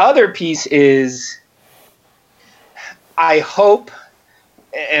think the other piece is, I hope,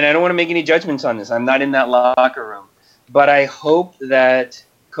 and I don't want to make any judgments on this, I'm not in that locker room, but I hope that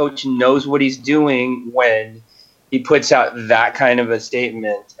coach knows what he's doing when he puts out that kind of a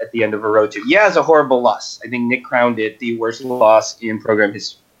statement at the end of a road trip. Yeah, it's a horrible loss. I think Nick crowned it the worst loss in program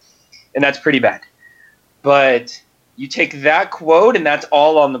history. And that's pretty bad. But you take that quote, and that's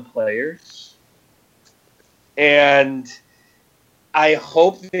all on the players. And I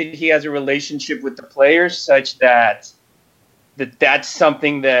hope that he has a relationship with the players such that that's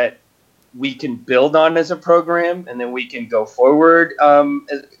something that we can build on as a program, and then we can go forward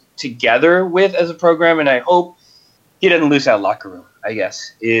together with as a program. And I hope he doesn't lose that locker room, I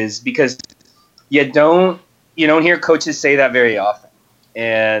guess, is because you don't hear coaches say that very often.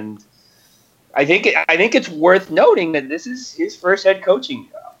 And I think it's worth noting that this is his first head coaching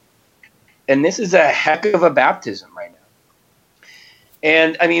job, and this is a heck of a baptism right now.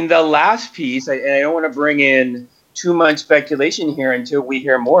 And I mean, the last piece, and I don't want to bring in too much speculation here until we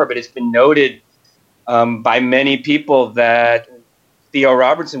hear more, but it's been noted by many people that Theo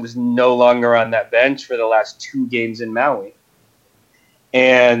Robertson was no longer on that bench for the last 2 games in Maui.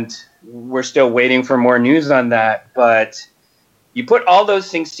 And we're still waiting for more news on that. But you put all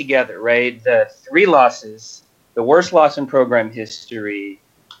those things together, right? The 3 losses, the worst loss in program history,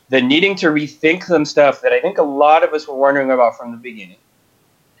 the needing to rethink some stuff that I think a lot of us were wondering about from the beginning.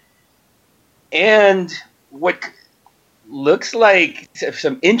 And what looks like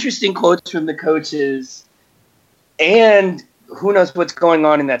some interesting quotes from the coaches, and who knows what's going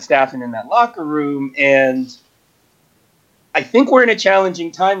on in that staff and in that locker room. And I think we're in a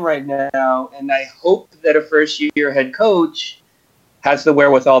challenging time right now, and I hope that a first-year head coach has the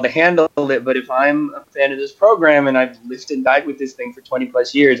wherewithal to handle it. But if I'm a fan of this program and I've lived and died with this thing for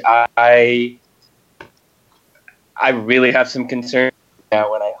 20-plus years, I really have some concern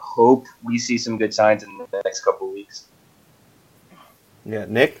now, and I hope we see some good signs in the next couple of weeks. Yeah,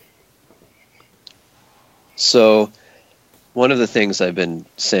 Nick? So one of the things I've been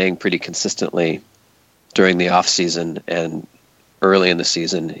saying pretty consistently during the off season and early in the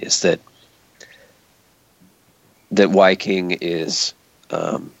season is that Viking is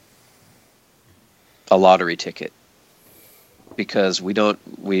a lottery ticket, because we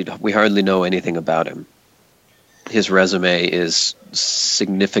hardly know anything about him. His resume is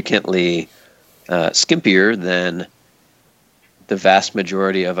significantly skimpier than the vast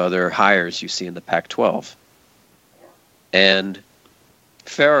majority of other hires you see in the Pac-12. And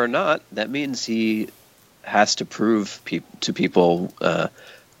fair or not, that means he has to prove to people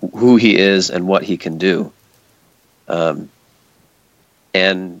who he is and what he can do.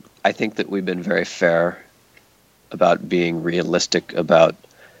 And I think that we've been very fair about being realistic about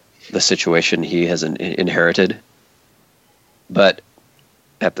the situation he has inherited. But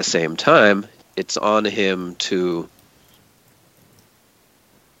at the same time, it's on him to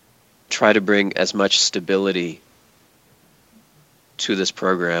try to bring as much stability to this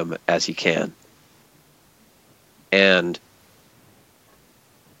program as he can. And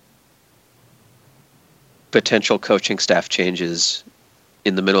potential coaching staff changes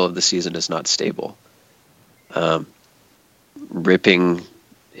in the middle of the season is not stable. Ripping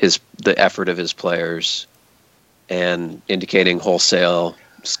the effort of his players and indicating wholesale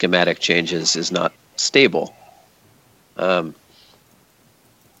schematic changes is not stable.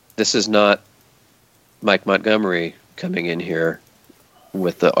 This is not Mike Montgomery coming in here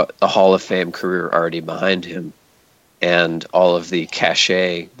with a Hall of Fame career already behind him and all of the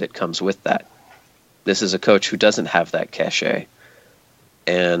cachet that comes with that. This is a coach who doesn't have that cachet.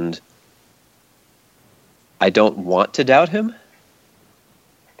 And I don't want to doubt him,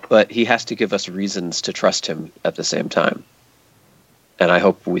 but he has to give us reasons to trust him at the same time. And I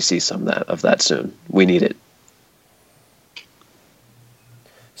hope we see some of that soon. We need it.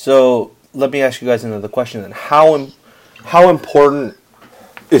 So let me ask you guys another question then. How important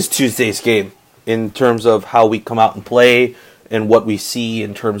is Tuesday's game in terms of how we come out and play and what we see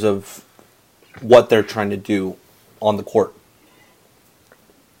in terms of what they're trying to do on the court?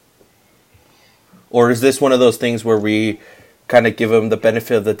 Or is this one of those things where we kind of give them the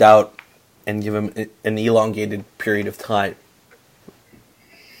benefit of the doubt and give them an elongated period of time?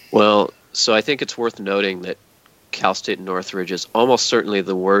 Well, so I think it's worth noting that Cal State Northridge is almost certainly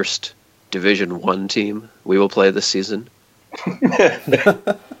the worst Division I team we will play this season.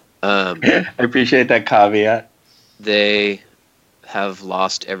 I appreciate that caveat. They have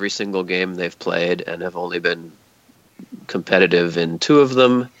lost every single game they've played and have only been competitive in 2 of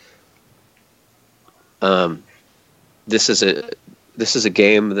them. This is a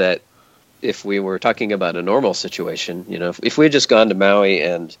game that, if we were talking about a normal situation, if we had just gone to Maui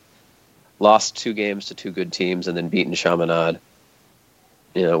and lost 2 games to 2 good teams and then beaten Chaminade,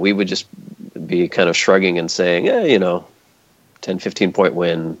 we would just be kind of shrugging and saying, 10, 15 point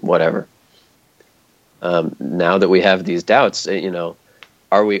win, whatever. Now that we have these doubts,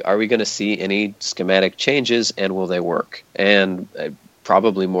 are we going to see any schematic changes, and will they work? And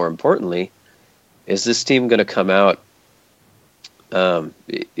probably more importantly, is this team going to come out?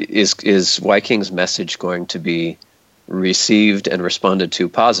 Is Viking's message going to be received and responded to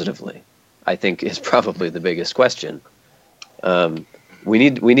positively? I think is probably the biggest question. We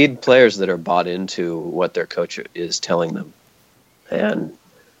need players that are bought into what their coach is telling them, and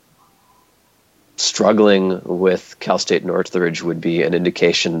struggling with Cal State Northridge would be an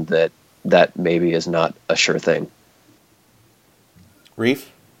indication that maybe is not a sure thing.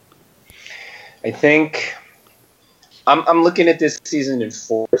 Reef? I think I'm looking at this season in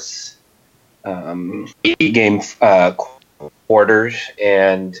fourths, 8-game quarters,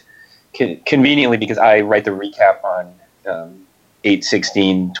 and conveniently because I write the recap on 8,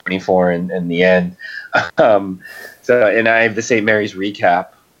 16, 24, and the end. And I have the St. Mary's recap,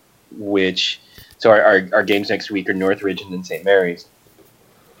 so our games next week are Northridge and then St. Mary's,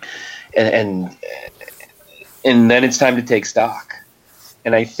 and then it's time to take stock.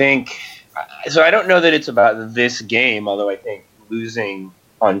 And I think so. I don't know that it's about this game, although I think losing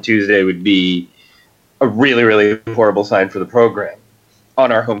on Tuesday would be a really horrible sign for the program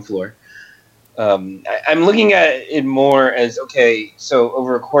on our home floor. I'm looking at it more as, okay, so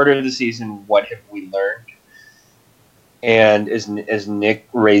over a quarter of the season, what have we learned? And as Nick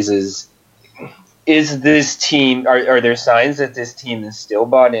raises, is this team, are there signs that this team is still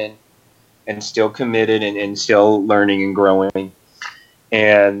bought in and still committed and still learning and growing?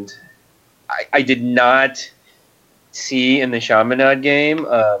 And I did not see in the Chaminade game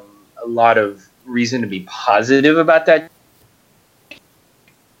a lot of reason to be positive about that. In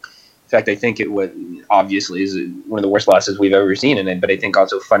fact, I think it was obviously is one of the worst losses we've ever seen, but I think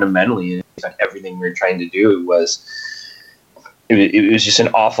also fundamentally, on everything we were trying to do, it was just an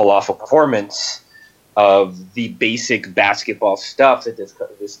awful performance of the basic basketball stuff that this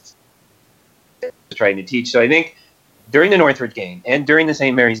is trying to teach. So I think during the Northridge game and during the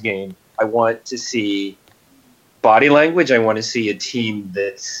St. Mary's game, I want to see body language. I want to see a team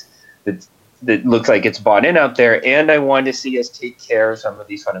that looks like it's bought in out there, and I want to see us take care of some of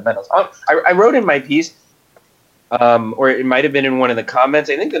these fundamentals. I wrote in my piece, or it might have been in one of the comments,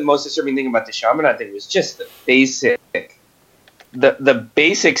 I think the most disturbing thing about the Chaminade thing was just the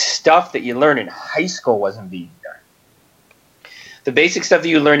basic stuff that you learn in high school wasn't being done. The basic stuff that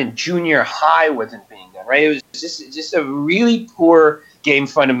you learn in junior high wasn't being done, right? It was just a really poor game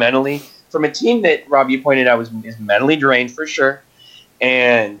fundamentally from a team that, Rob, you pointed out, is mentally drained for sure.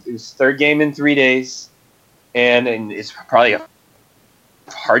 And it was third game in 3 days, and it's probably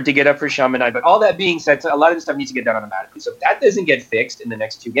hard to get up for Chaminade. But all that being said, a lot of this stuff needs to get done automatically. So if that doesn't get fixed in the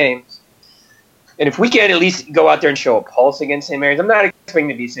next 2 games, and if we can at least go out there and show a pulse against St. Mary's, I'm not expecting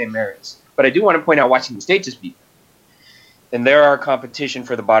to beat St. Mary's, but I do want to point out Washington State just beat them. And they're our competition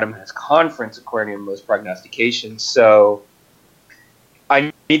for the bottom of this conference, according to most prognostications. So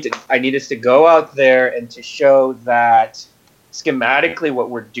I need us to go out there and to show that schematically what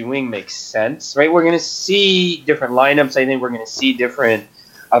we're doing makes sense, right? We're going to see different lineups. I think we're going to see different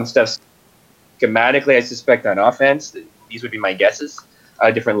stuff schematically. I suspect on offense, these would be my guesses,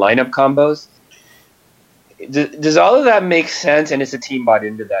 different lineup combos. Does all of that make sense? And is the team bought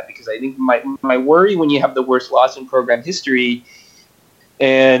into that? Because I think my worry when you have the worst loss in program history,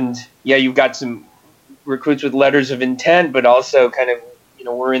 and yeah, you've got some recruits with letters of intent, but also kind of,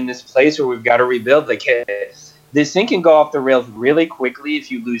 we're in this place where we've got to rebuild. Like, this thing can go off the rails really quickly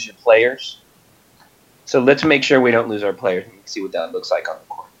if you lose your players. So let's make sure we don't lose our players and see what that looks like on the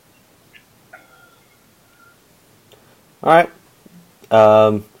court. All right.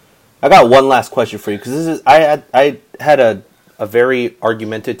 I got one last question for you, because I had a very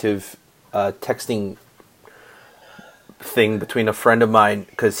argumentative texting thing between a friend of mine,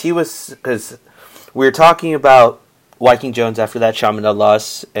 because we were talking about Viking Jones after that Chaminade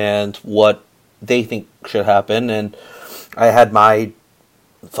loss and what they think should happen, and I had my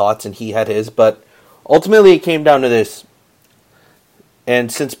thoughts and he had his, but ultimately it came down to this.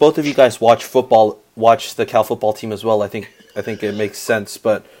 And since both of you guys watch the Cal football team as well, I think it makes sense.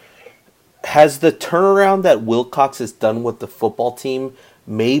 But has the turnaround that Wilcox has done with the football team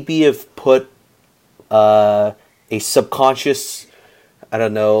maybe have put a subconscious,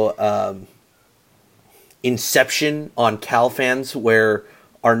 inception on Cal fans where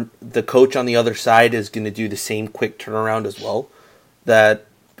the coach on the other side is going to do the same quick turnaround as well? That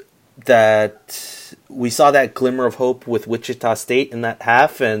we saw that glimmer of hope with Wichita State in that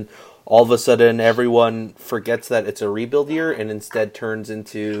half, and all of a sudden everyone forgets that it's a rebuild year and instead turns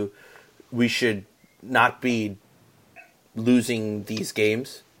into we should not be losing these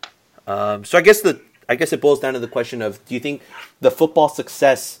games. So I guess it boils down to the question of, do you think the football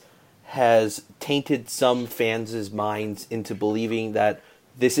success has tainted some fans' minds into believing that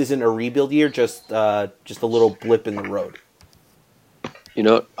this isn't a rebuild year, just a little blip in the road?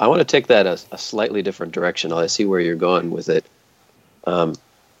 I want to take that a slightly different direction. I see where you're going with it. I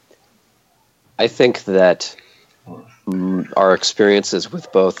think that our experiences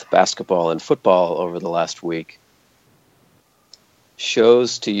with both basketball and football over the last week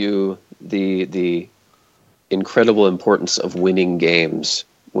shows to you the incredible importance of winning games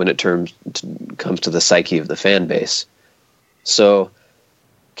when it comes to the psyche of the fan base. So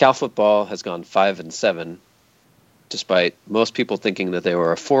Cal football has gone 5-7, despite most people thinking that they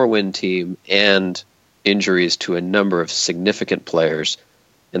were a 4-win team and injuries to a number of significant players.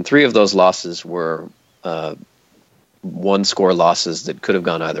 And 3 of those losses were one-score losses that could have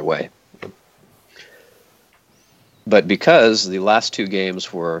gone either way. But because the last 2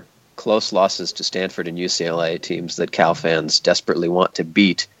 games were close losses to Stanford and UCLA, teams that Cal fans desperately want to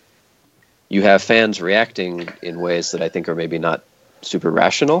beat, you have fans reacting in ways that I think are maybe not super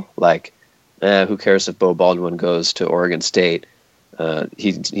rational, like, who cares if Bo Baldwin goes to Oregon State?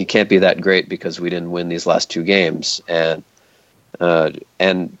 He can't be that great because we didn't win these last 2 games. And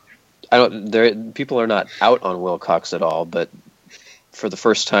people are not out on Wilcox at all, but for the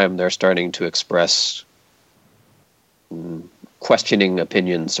first time they're starting to express questioning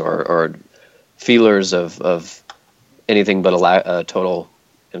opinions or feelers of anything but a total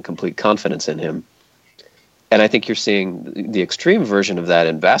and complete confidence in him. And I think you're seeing the extreme version of that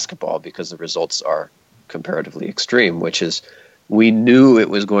in basketball because the results are comparatively extreme, which is we knew it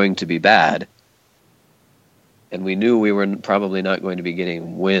was going to be bad, and we knew we were probably not going to be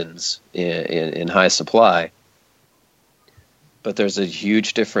getting wins in high supply. But there's a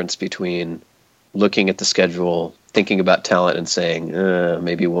huge difference between looking at the schedule, thinking about talent, and saying,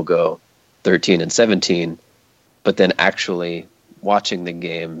 maybe we'll go 13-17, but then actually watching the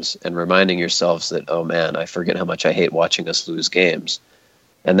games and reminding yourselves that, oh man, I forget how much I hate watching us lose games.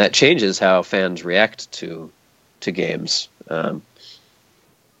 And that changes how fans react to games.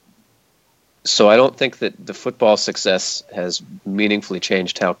 So I don't think that the football success has meaningfully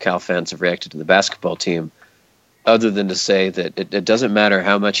changed how Cal fans have reacted to the basketball team, other than to say that it doesn't matter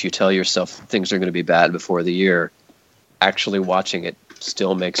how much you tell yourself things are going to be bad before the year, actually watching it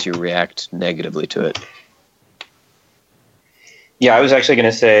still makes you react negatively to it. Yeah, I was actually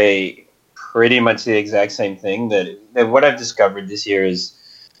going to say pretty much the exact same thing, that what I've discovered this year is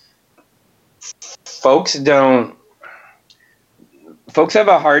folks have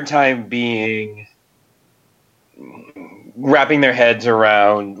a hard time wrapping their heads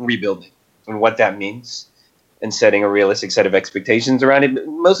around rebuilding and what that means and setting a realistic set of expectations around it,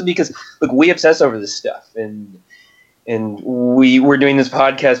 mostly because, look, we obsess over this stuff, and we're doing this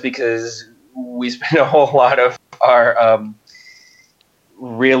podcast because we spend a whole lot of our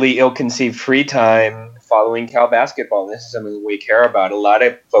really ill-conceived free time following Cal basketball. This is something that we care about. A lot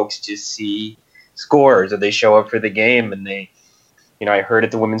of folks just see scores, or they show up for the game, and I heard at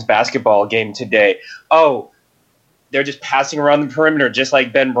the women's basketball game today, they're just passing around the perimeter just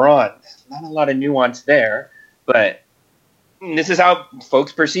like Ben Braun. Not a lot of nuance there, but this is how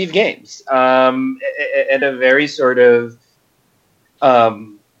folks perceive games. At a very sort of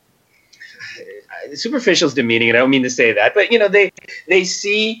superficial is demeaning, and I don't mean to say that, but they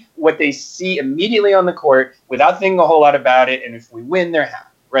see what they see immediately on the court without thinking a whole lot about it, and if we win, they're happy,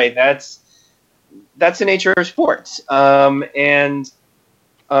 right? That's the nature of sports, and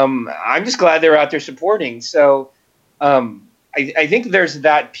I'm just glad they're out there supporting. So I think there's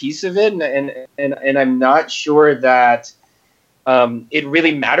that piece of it, and I'm not sure that it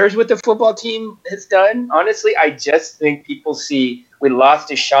really matters what the football team has done. Honestly, I just think people see we lost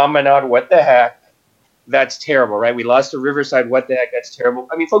to Chaminade, what the heck? That's terrible, right? We lost to Riverside, what the heck? That's terrible.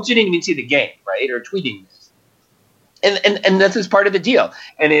 I mean, folks didn't even see the game, right? Or tweeting this. And this is part of the deal.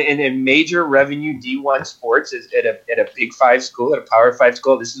 And in major revenue D1 sports, is at a Big 5 school, at a Power 5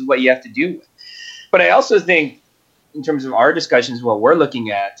 school, this is what you have to do with. But I also think, in terms of our discussions, what we're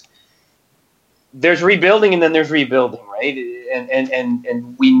looking at, there's rebuilding and then there's rebuilding, right?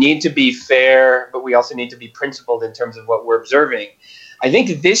 And we need to be fair, but we also need to be principled in terms of what we're observing. I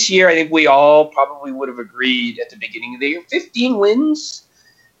think this year, we all probably would have agreed at the beginning of the year, 15 wins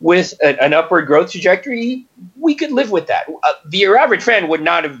with an upward growth trajectory, we could live with that. Your average fan would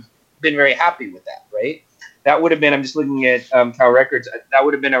not have been very happy with that, right? That would have been, I'm just looking at Cal records, that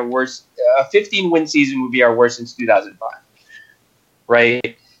would have been our worst. A 15-win season would be our worst since 2005,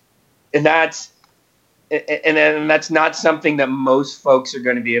 right? And that's not something that most folks are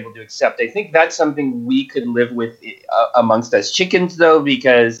going to be able to accept. I think that's something we could live with amongst us chickens, though,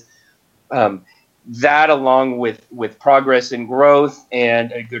 because that, along with progress and growth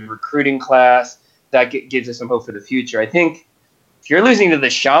and a good recruiting class, that gives us some hope for the future. I think if you're losing to the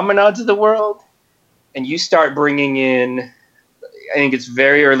Chaminades of the world and you start bringing in, I think it's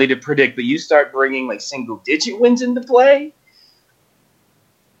very early to predict, but you start bringing like single-digit wins into play,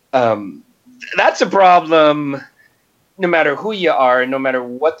 that's a problem no matter who you are, no matter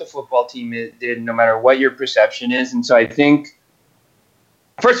what the football team did, no matter what your perception is. And so I think,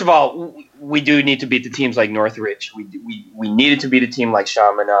 first of all, we do need to beat the teams like Northridge. We needed to beat a team like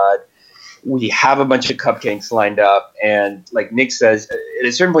Chaminade. we have a bunch of cupcakes lined up, and like Nick says, at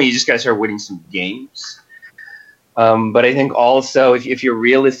a certain point you just got to start winning some games. But I think also if you're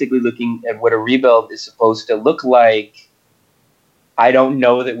realistically looking at what a rebuild is supposed to look like, I don't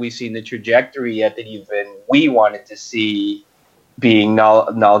know that we've seen the trajectory yet that even we wanted to see, being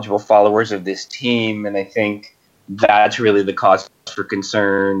knowledgeable followers of this team. And I think that's really the cause for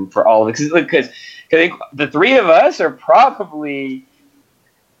concern for all of it. Because I think the three of us are probably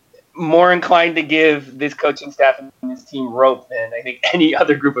more inclined to give this coaching staff and this team rope than I think any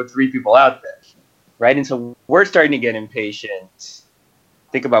other group of three people out there. Right? And so we're starting to get impatient.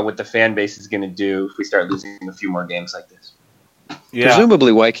 Think about what the fan base is going to do if we start losing a few more games like this. Yeah.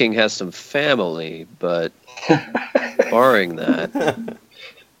 Presumably Viking has some family, but barring that.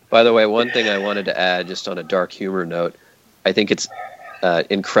 By the way, one thing I wanted to add, just on a dark humor note, I think it's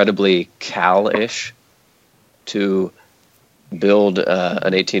incredibly Cal-ish to build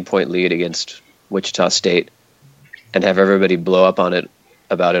an 18-point lead against Wichita State and have everybody blow up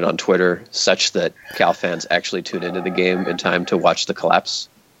about it on Twitter, such that Cal fans actually tune into the game in time to watch the collapse.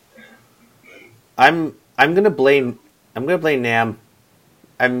 I'm gonna blame Nam.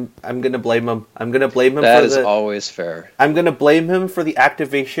 I'm gonna blame him. I'm gonna blame him. That is always fair. I'm gonna blame him for the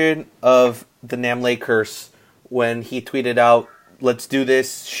activation of the Namlay curse when he tweeted out, "Let's do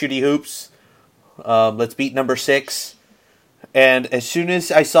this, shooty hoops. Let's beat number 6." And as soon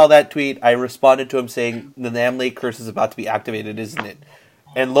as I saw that tweet, I responded to him saying, "The Namlay curse is about to be activated, isn't it?"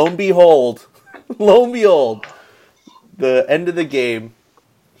 And lo and behold, the end of the game,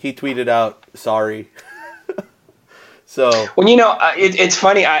 he tweeted out, "Sorry." So, well, it's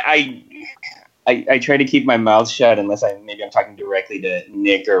funny. I try to keep my mouth shut unless I'm talking directly to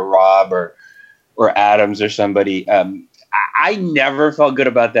Nick or Rob or Adams or somebody. I never felt good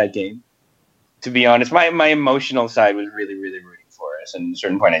about that game, to be honest. My emotional side was really, really rooting for us, and at a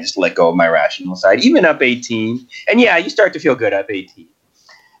certain point, I just let go of my rational side, even up 18. And yeah, you start to feel good up 18.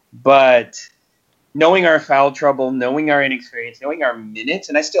 But knowing our foul trouble, knowing our inexperience, knowing our minutes,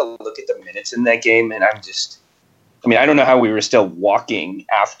 and I still look at the minutes in that game, and I don't know how we were still walking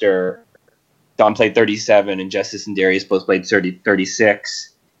after Don played 37 and Justice and Darius both played 36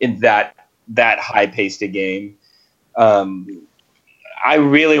 in that high-paced a game. I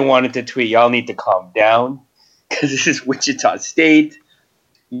really wanted to tweet, y'all need to calm down, because this is Wichita State.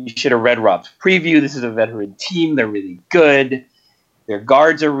 You should have read Rob's preview. This is a veteran team. They're really good. Their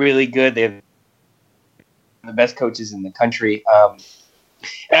guards are really good. They have the best coaches in the country.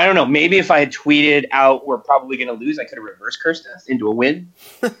 And I don't know, maybe if I had tweeted out we're probably going to lose, I could have reverse cursed us into a win.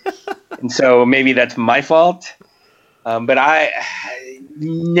 And so maybe that's my fault. But I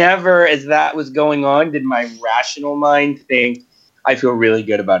never, as that was going on, did my rational mind think, I feel really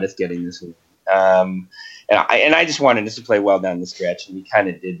good about us getting this win. And I just wanted us to play well down the stretch, and we kind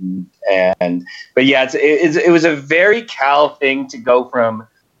of didn't. But yeah, it was a very Cal thing to go from.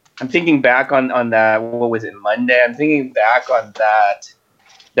 I'm thinking back on that. What was it, Monday? I'm thinking back on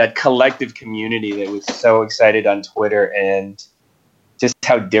that collective community that was so excited on Twitter, and just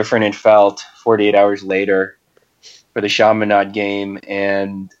how different it felt 48 hours later for the Chaminade game.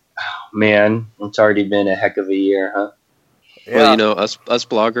 And oh, man, it's already been a heck of a year, huh? Yeah. Well, us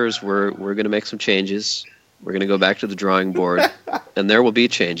bloggers, we're going to make some changes. We're going to go back to the drawing board, and there will be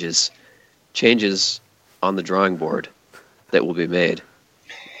changes on the drawing board that will be made.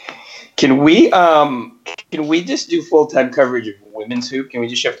 Can we just do full-time coverage of women's hoop? Can we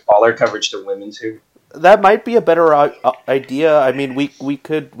just shift all our coverage to women's hoop? That might be a better idea. I mean, we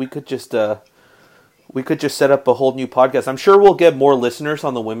could just set up a whole new podcast. I'm sure we'll get more listeners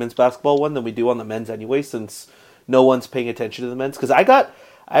on the women's basketball one than we do on the men's anyway, since no one's paying attention to the men's. Because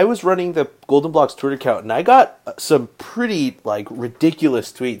I was running the Golden Blocks Twitter account, and I got some pretty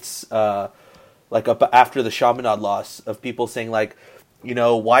ridiculous tweets after the Chaminade loss of people saying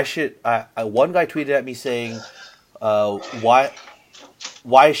why should one guy tweeted at me saying, why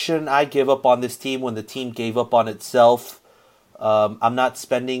shouldn't I give up on this team when the team gave up on itself? I'm not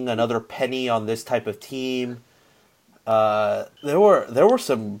spending another penny on this type of team. There were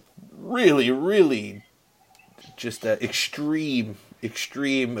some really, really just extreme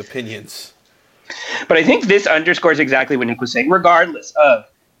opinions. But I think this underscores exactly what Nick was saying. Regardless of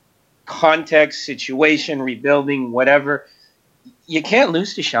context, situation, rebuilding, whatever, you can't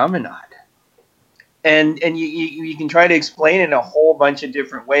lose to Chaminade. And you can try to explain it in a whole bunch of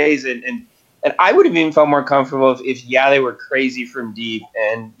different ways. And I would have even felt more comfortable if they were crazy from deep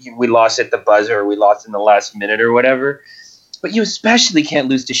and we lost at the buzzer or we lost in the last minute or whatever. But you especially can't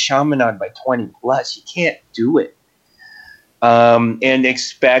lose to Chaminade by 20 plus. You can't do it. And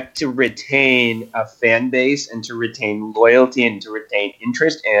expect to retain a fan base and to retain loyalty and to retain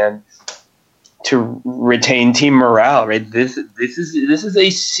interest. And to retain team morale. Right, this is a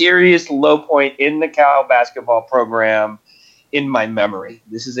serious low point in the Cal basketball program in my memory.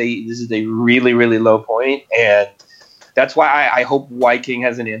 This is a really, really low point, and that's why I hope Viking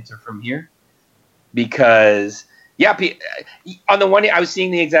has an answer from here. Because on the one hand, I was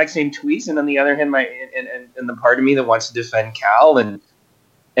seeing the exact same tweets, and on the other hand, and the part of me that wants to defend Cal and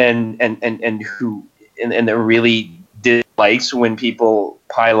that really dislikes when people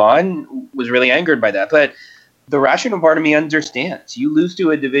pile on was really angered by that. But the rational part of me understands. You lose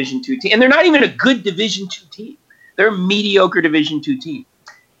to a Division II team, and they're not even a good Division II team. They're a mediocre Division II team,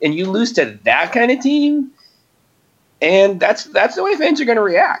 and you lose to that kind of team. And that's the way fans are going to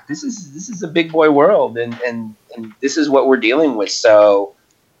react. This is a big boy world, and this is what we're dealing with. So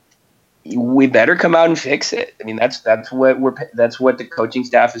we better come out and fix it. I mean, that's what the coaching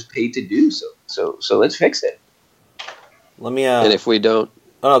staff is paid to do. So let's fix it. Let me. And if we don't,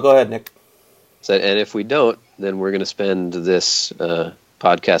 oh no, go ahead, Nick. And if we don't, then we're going to spend this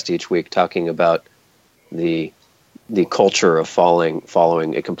podcast each week talking about the culture of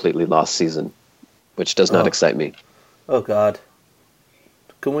following a completely lost season, which does not excite me. Oh God,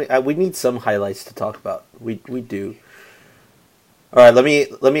 can we need some highlights to talk about. We do. All right,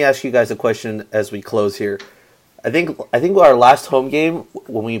 let me ask you guys a question as we close here. I think our last home game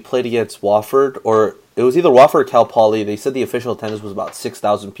when we played against Wofford, or it was either Wofford or Cal Poly, they said the official attendance was about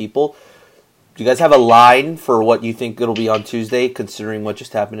 6,000 people. Do you guys have a line for what you think it'll be on Tuesday, considering what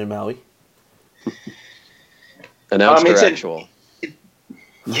just happened in Maui? Announced or actual?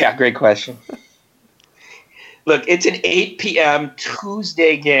 Yeah, great question. Look, it's an 8 p.m.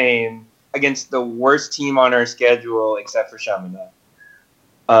 Tuesday game against the worst team on our schedule, except for Chaminade.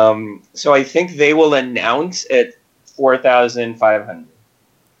 So I think they will announce at 4,500.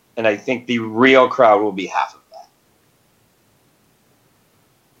 And I think the real crowd will be half of that.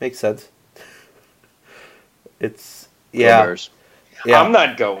 Makes sense. It's, yeah. Yeah. I'm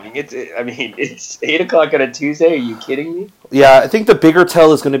not going. It's 8 o'clock on a Tuesday. Are you kidding me? Yeah, I think the bigger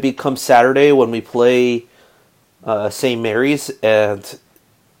tell is going to be come Saturday when we play St. Mary's, and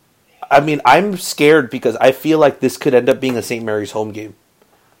I'm scared because I feel like this could end up being a St. Mary's home game.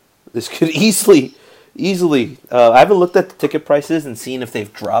 This could easily. I haven't looked at the ticket prices and seen if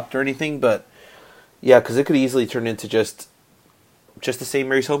they've dropped or anything, but yeah, because it could easily turn into just a St.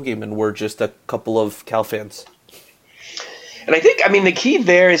 Mary's home game, and we're just a couple of Cal fans. And I think, the key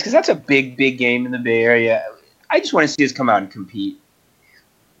there is because that's a big, big game in the Bay Area. I just want to see us come out and compete.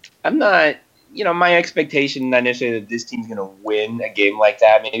 I'm not. My expectation not necessarily that this team's going to win a game like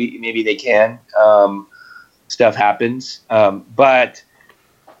that. Maybe they can. Stuff happens, but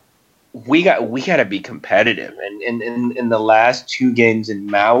we got to be competitive. And in the last 2 games in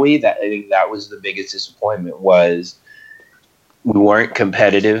Maui, I think that was the biggest disappointment. Was we weren't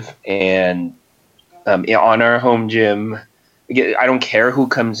competitive, and on our home gym. I don't care who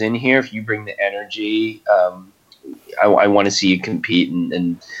comes in here. If you bring the energy, I want to see you compete,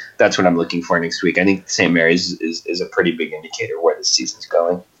 and that's what I'm looking for next week. I think St. Mary's is a pretty big indicator where the season's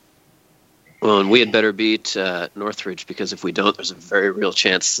going. Well, and we had better beat Northridge, because if we don't, there's a very real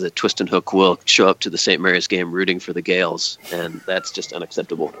chance that Twist and Hook will show up to the St. Mary's game rooting for the Gales, and that's just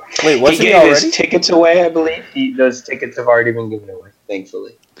unacceptable. Wait, what's he gave his tickets away, I believe. Those tickets have already been given away,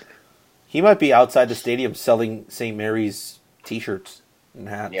 thankfully. He might be outside the stadium selling St. Mary's T-shirts and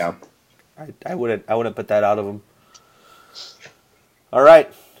hats. Yeah, I wouldn't put that out of him. All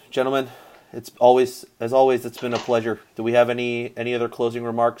right, gentlemen, it's been a pleasure. Do we have any other closing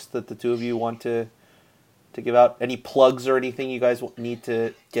remarks that the two of you want to give out? Any plugs or anything you guys need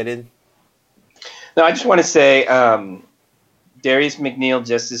to get in? No, I just want to say, Darius McNeil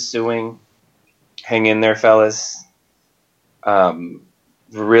just is suing. Hang in there, fellas.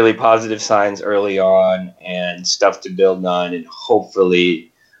 Really positive signs early on and stuff to build on, and hopefully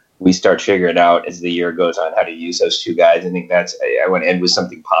we start figuring out as the year goes on how to use those 2 guys. I think I want to end with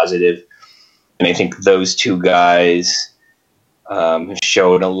something positive, and I think those 2 guys have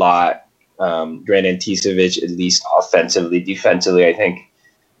showed a lot. Dranan Tisovic, at least offensively, defensively, I think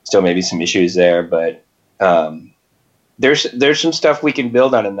still maybe some issues there, but there's some stuff we can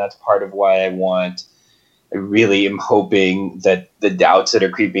build on, and that's part of why I really am hoping that the doubts that are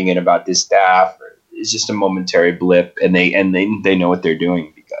creeping in about this staff is just a momentary blip, and they know what they're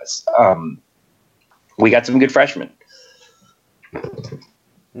doing, because we got some good freshmen.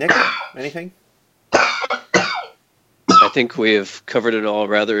 Nick, anything? I think we have covered it all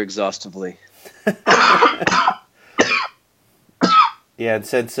rather exhaustively. Yeah, and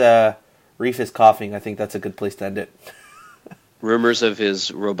since Reef is coughing, I think that's a good place to end it. Rumors of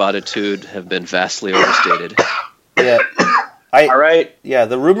his robotitude have been vastly overstated. Yeah, All right. Yeah,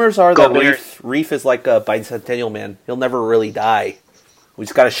 the rumors are Go that Bears. Reef is like a bicentennial man. He'll never really die. We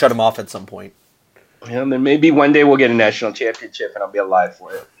just got to shut him off at some point. Yeah, then maybe one day we'll get a national championship and I'll be alive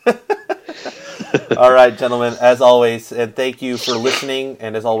for it. All right, gentlemen, as always, and thank you for listening,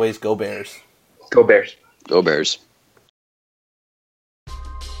 and as always, go Bears. Go Bears. Go Bears.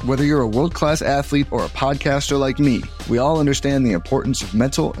 Whether you're a world-class athlete or a podcaster like me, we all understand the importance of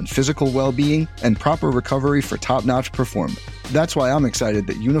mental and physical well-being and proper recovery for top-notch performance. That's why I'm excited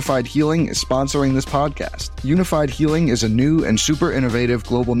that Unified Healing is sponsoring this podcast. Unified Healing is a new and super innovative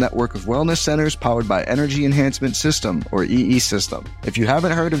global network of wellness centers powered by Energy Enhancement System, or EE System. If you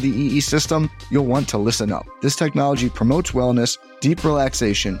haven't heard of the EE System, you'll want to listen up. This technology promotes wellness, deep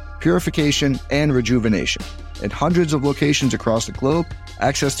relaxation, purification, and rejuvenation. In hundreds of locations across the globe,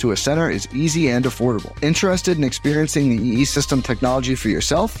 access to a center is easy and affordable. Interested in experiencing the EE System technology for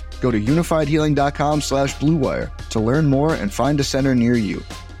yourself? Go to unifiedhealing.com/bluewire to learn more and find a center near you.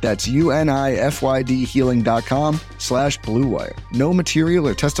 That's unifydhealing.com/bluewire. No material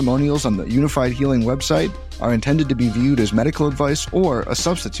or testimonials on the Unified Healing website are intended to be viewed as medical advice or a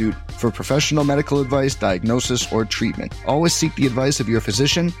substitute for professional medical advice, diagnosis, or treatment. Always seek the advice of your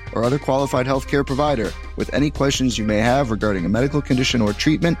physician or other qualified healthcare provider with any questions you may have regarding a medical condition or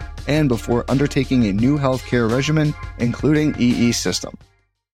treatment and before undertaking a new healthcare regimen, including EE System.